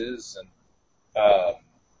 46s and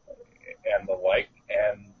the like,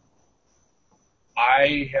 and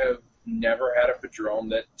I have never had a Padron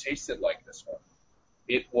that tasted like this one.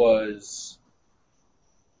 It was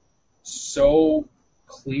so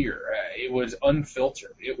clear. It was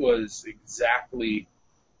unfiltered. It was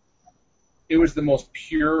the most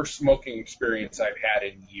pure smoking experience I've had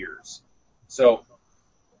in years. So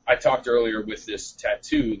I talked earlier with this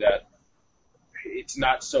tattoo that it's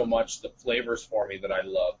not so much the flavors for me that I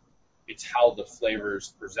love. It's how the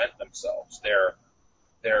flavors present themselves. They're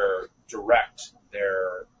direct.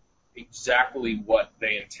 They're exactly what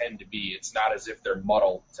they intend to be. It's not as if they're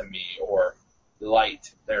muddled to me or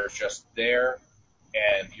light. They're just there,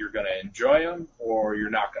 and you're going to enjoy them or you're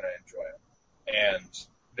not going to enjoy them. And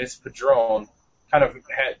this Padron kind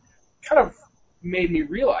of made me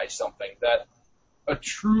realize something, that a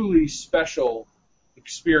truly special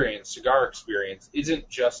experience, cigar experience, isn't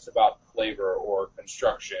just about flavor or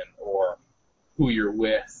construction or who you're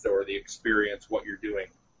with or the experience, what you're doing.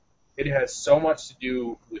 It has so much to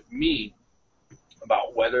do with me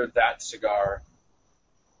about whether that cigar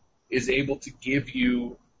is able to give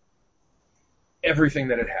you everything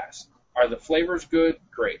that it has. Are the flavors good?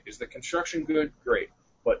 Great. Is the construction good? Great.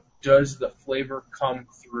 But does the flavor come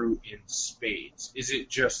through in spades? Is it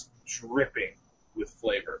just dripping with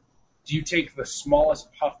flavor? Do you take the smallest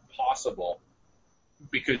puff possible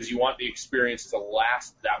because you want the experience to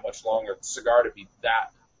last that much longer, the cigar to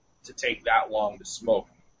take that long to smoke?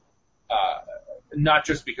 Not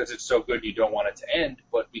just because it's so good you don't want it to end,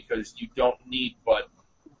 but because you don't need but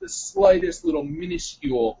the slightest little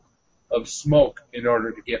minuscule of smoke in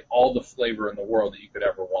order to get all the flavor in the world that you could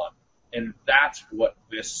ever want. And that's what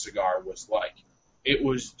this cigar was like. It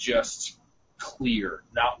was just clear,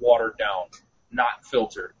 not watered down, not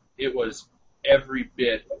filtered. It was every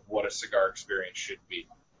bit of what a cigar experience should be.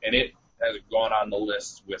 And it has gone on the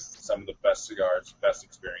list with some of the best cigars, best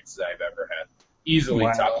experiences I've ever had. Easily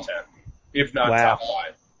top 10, if not top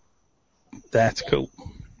 5. That's cool.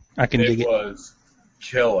 I can dig it. It was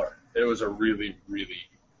killer. It was a really, really,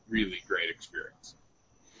 really great experience.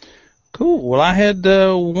 Cool. Well, I had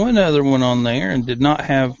one other one on there and did not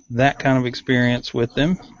have that kind of experience with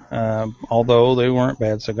them. Although they weren't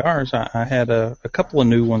bad cigars, I had a couple of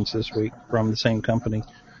new ones this week from the same company.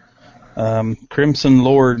 Crimson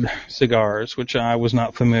Lord cigars, which I was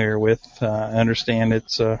not familiar with. I understand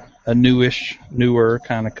it's a newer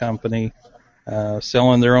kind of company,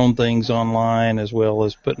 selling their own things online as well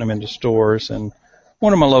as putting them into stores. And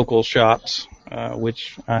one of my local shops,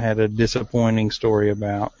 which I had a disappointing story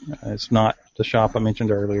about. It's not the shop I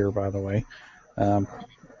mentioned earlier, by the way.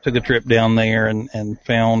 Took a trip down there and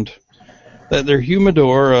found that their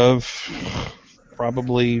humidor of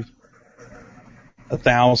probably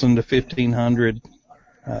 1,000 to 1,500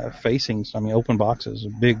 facings, I mean open boxes, a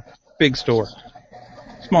big store,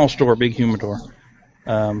 small store, big humidor.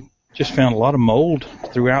 Just found a lot of mold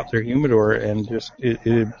throughout their humidor, and just it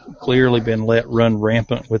had clearly been let run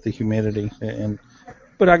rampant with the humidity.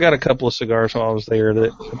 But I got a couple of cigars while I was there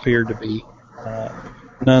that appeared to be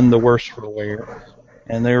none the worse for the wear,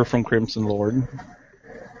 and they were from Crimson Lord.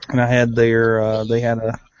 And I had they had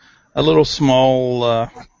a little small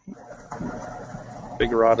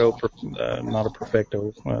Figurado, not a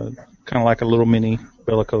Perfecto, kind of like a little mini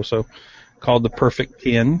Bellicoso, called the Perfect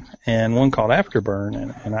 10, and one called Afterburn,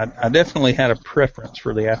 and I definitely had a preference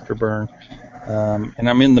for the Afterburn, and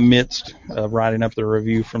I'm in the midst of writing up the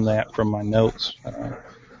review from my notes,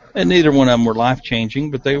 and neither one of them were life-changing,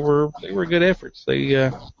 but they were good efforts.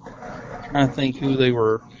 Trying to think who they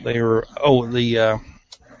were, the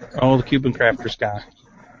Cuban Crafters guy,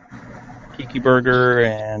 Kiki Burger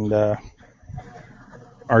and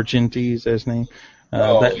Argenti's his name.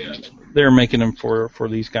 Yeah. They're making them for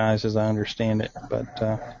these guys, as I understand it. But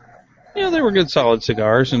they were good, solid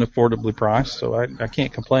cigars and affordably priced, so I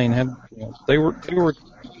can't complain. They were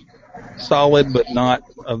solid, but not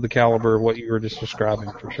of the caliber of what you were just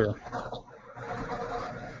describing, for sure.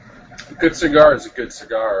 A good cigar is a good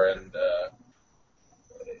cigar, and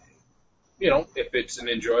if it's an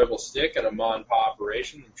enjoyable stick and a ma and pa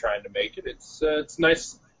operation and trying to make it, it's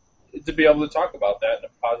nice to be able to talk about that in a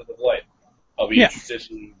positive light. I'll be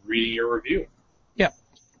interested in reading your review. Yeah.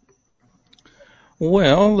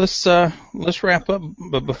 Well, let's wrap up.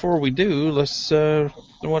 But before we do, let's throw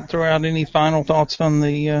out any final thoughts on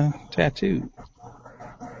the tattoo.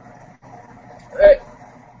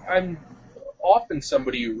 I'm often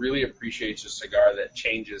somebody who really appreciates a cigar that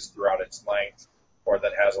changes throughout its length or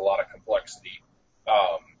that has a lot of complexity.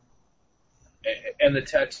 And the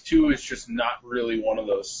tattoo is just not really one of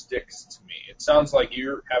those sticks to me. It sounds like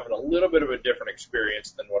you're having a little bit of a different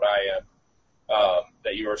experience than what I am,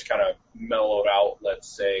 that yours kind of mellowed out, let's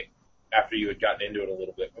say, after you had gotten into it a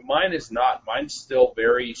little bit. But mine is not. Mine's still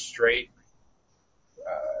very straight,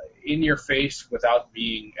 in your face without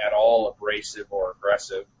being at all abrasive or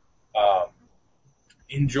aggressive.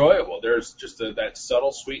 Enjoyable. There's just that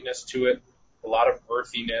subtle sweetness to it, a lot of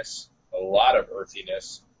earthiness.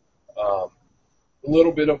 A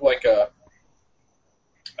little bit of like a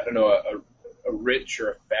rich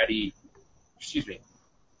or a fatty,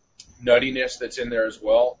 nuttiness that's in there as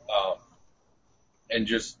well. And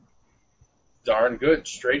just darn good,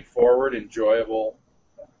 straightforward, enjoyable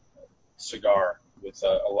cigar with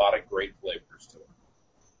a lot of great flavors to it.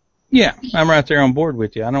 Yeah, I'm right there on board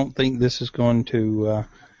with you. I don't think this is going to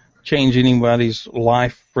change anybody's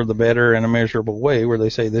life for the better in a measurable way where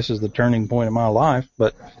they say this is the turning point of my life,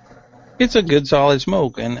 but it's a good solid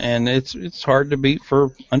smoke, and it's hard to beat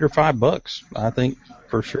for under $5, I think,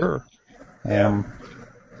 for sure. I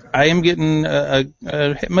am getting a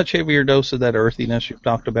much heavier dose of that earthiness you've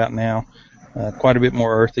talked about now, quite a bit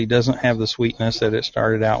more earthy. Doesn't have the sweetness that it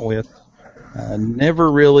started out with.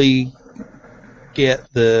 Never really get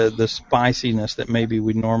the spiciness that maybe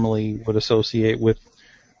we normally would associate with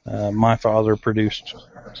my father produced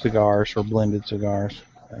cigars or blended cigars,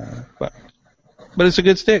 but it's a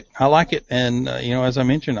good stick. I like it, and as I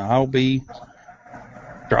mentioned, I'll be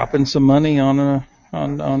dropping some money on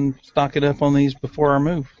stocking up on these before I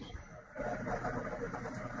move.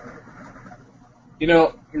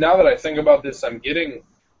 Now that I think about this, I'm getting,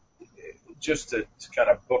 just to kind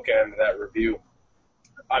of bookend that review,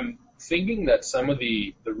 I'm thinking that some of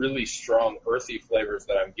the really strong earthy flavors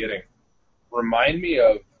that I'm getting remind me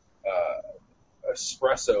of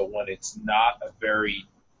espresso when it's not a very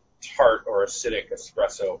tart or acidic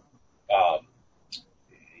espresso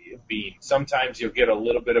bean. Sometimes you'll get a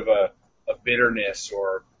little bit of a bitterness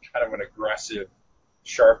or kind of an aggressive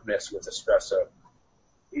sharpness with espresso.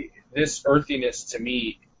 This earthiness to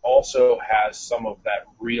me also has some of that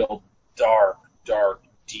real dark,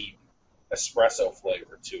 deep espresso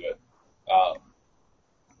flavor to it.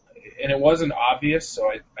 And it wasn't obvious, so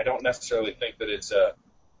I don't necessarily think that it's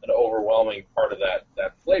an overwhelming part of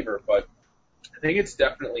that flavor, but I think it's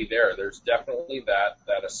definitely there. There's definitely that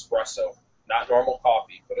espresso, not normal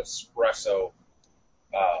coffee, but espresso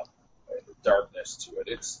darkness to it.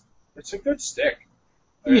 It's a good stick.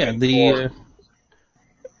 Yeah,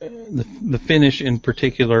 the finish in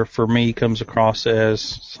particular for me comes across as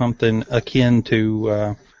something akin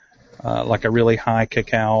to like a really high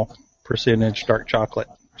cacao percentage dark chocolate,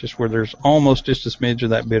 just where there's almost just a smidge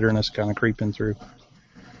of that bitterness kind of creeping through.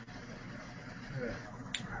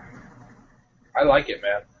 I like it,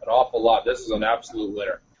 man. An awful lot. This is an absolute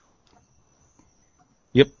winner.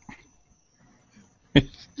 Yep.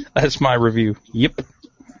 That's my review. Yep.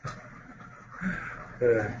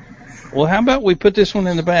 Well, how about we put this one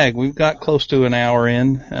in the bag? We've got close to an hour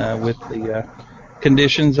in with the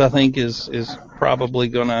conditions. I think is probably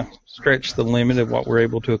going to stretch the limit of what we're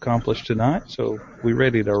able to accomplish tonight. So we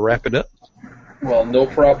ready to wrap it up? Well, no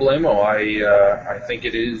problemo. I think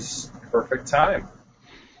it is perfect time.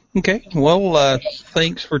 Okay. Well,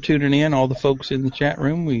 thanks for tuning in, all the folks in the chat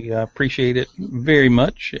room. We appreciate it very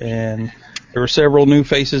much. And there were several new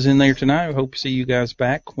faces in there tonight. I hope to see you guys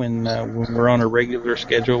back when we're on a regular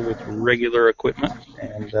schedule with regular equipment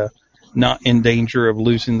and not in danger of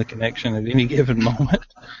losing the connection at any given moment.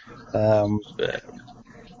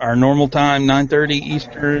 Our normal time, 9:30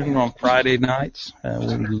 Eastern on Friday nights.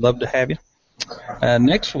 We'd love to have you.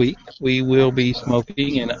 Next week, we will be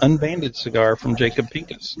smoking an unbanded cigar from Jacob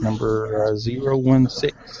Pincus, number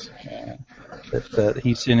 016, that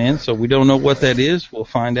he sent in. So we don't know what that is. We'll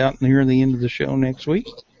find out near the end of the show next week.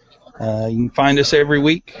 You can find us every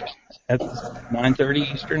week at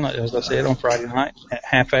 9:30 Eastern, as I said, on Friday night at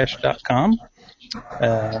halfash.com,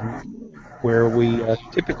 where we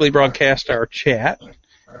typically broadcast our chat.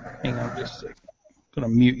 Hang on just a second. I'm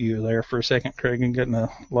going to mute you there for a second, Craig. I'm getting a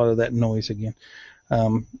lot of that noise again.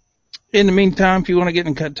 In the meantime, if you want to get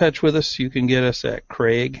in touch with us, you can get us at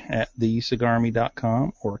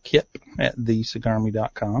craig@thecigarme.com or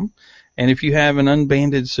kip@thecigarme.com. And if you have an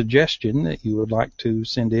unbanded suggestion that you would like to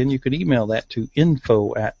send in, you could email that to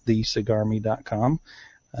info@thecigarme.com,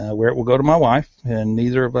 where it will go to my wife, and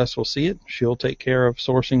neither of us will see it. She'll take care of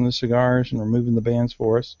sourcing the cigars and removing the bands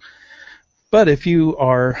for us. But if you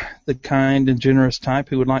are the kind and generous type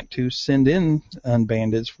who would like to send in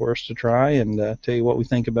unbandeds for us to try and tell you what we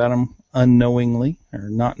think about them unknowingly or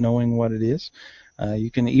not knowing what it is,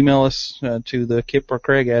 you can email us to the Kip or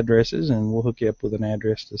Craig addresses, and we'll hook you up with an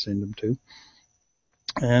address to send them to.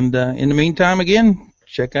 And in the meantime, again,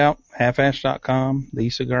 check out halfash.com,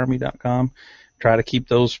 thecigarme.com. Try to keep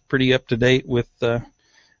those pretty up to date with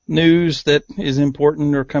news that is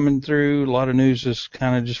important or coming through. A lot of news is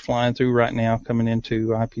kind of just flying through right now, coming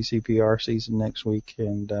into IPCPR season next week.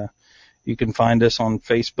 And you can find us on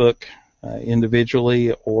Facebook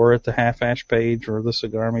individually or at the Half Ash page or the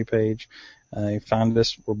Cigarme page. You find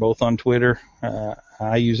us. We're both on Twitter.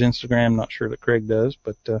 I use Instagram. Not sure that Craig does,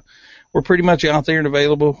 but we're pretty much out there and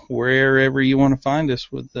available wherever you want to find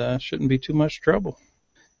us. With shouldn't be too much trouble.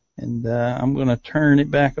 And I'm going to turn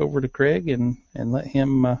it back over to Craig and let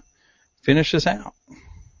him finish us out.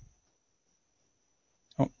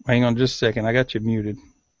 Oh, hang on just a second. I got you muted.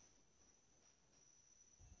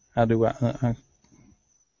 How do I?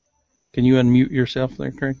 Can you unmute yourself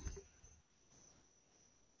there, Craig?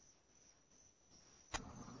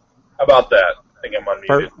 How about that? I think I'm unmuted.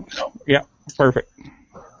 Perfect. No. Yeah, perfect.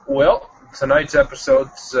 Well, tonight's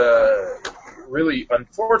episode's really,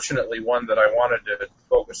 unfortunately, one that I wanted to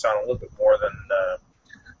focus on a little bit more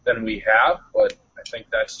than we have, but I think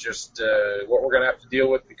that's just what we're going to have to deal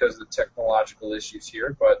with because of the technological issues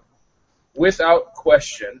here. But without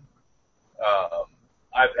question,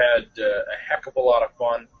 I've had a heck of a lot of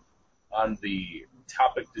fun on the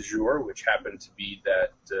topic du jour, which happened to be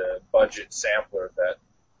that budget sampler that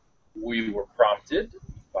we were prompted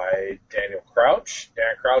by Daniel Crouch.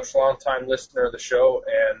 Dan Crouch, longtime listener of the show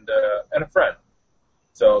and a friend.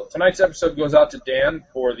 So tonight's episode goes out to Dan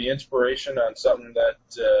for the inspiration on something that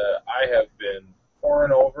I have been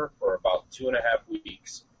poring over for about 2.5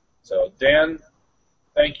 weeks. So Dan,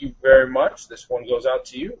 thank you very much. This one goes out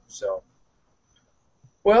to you. So,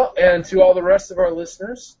 well, and to all the rest of our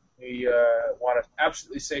listeners, we want to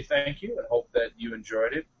absolutely say thank you and hope that you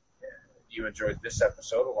enjoyed it. You enjoyed this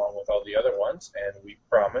episode along with all the other ones, and we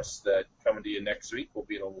promise that coming to you next week we'll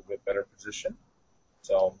be in a little bit better position.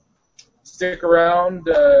 So stick around,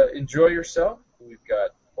 enjoy yourself. We've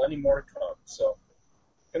got plenty more to come. So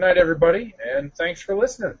good night, everybody, and thanks for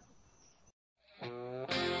listening.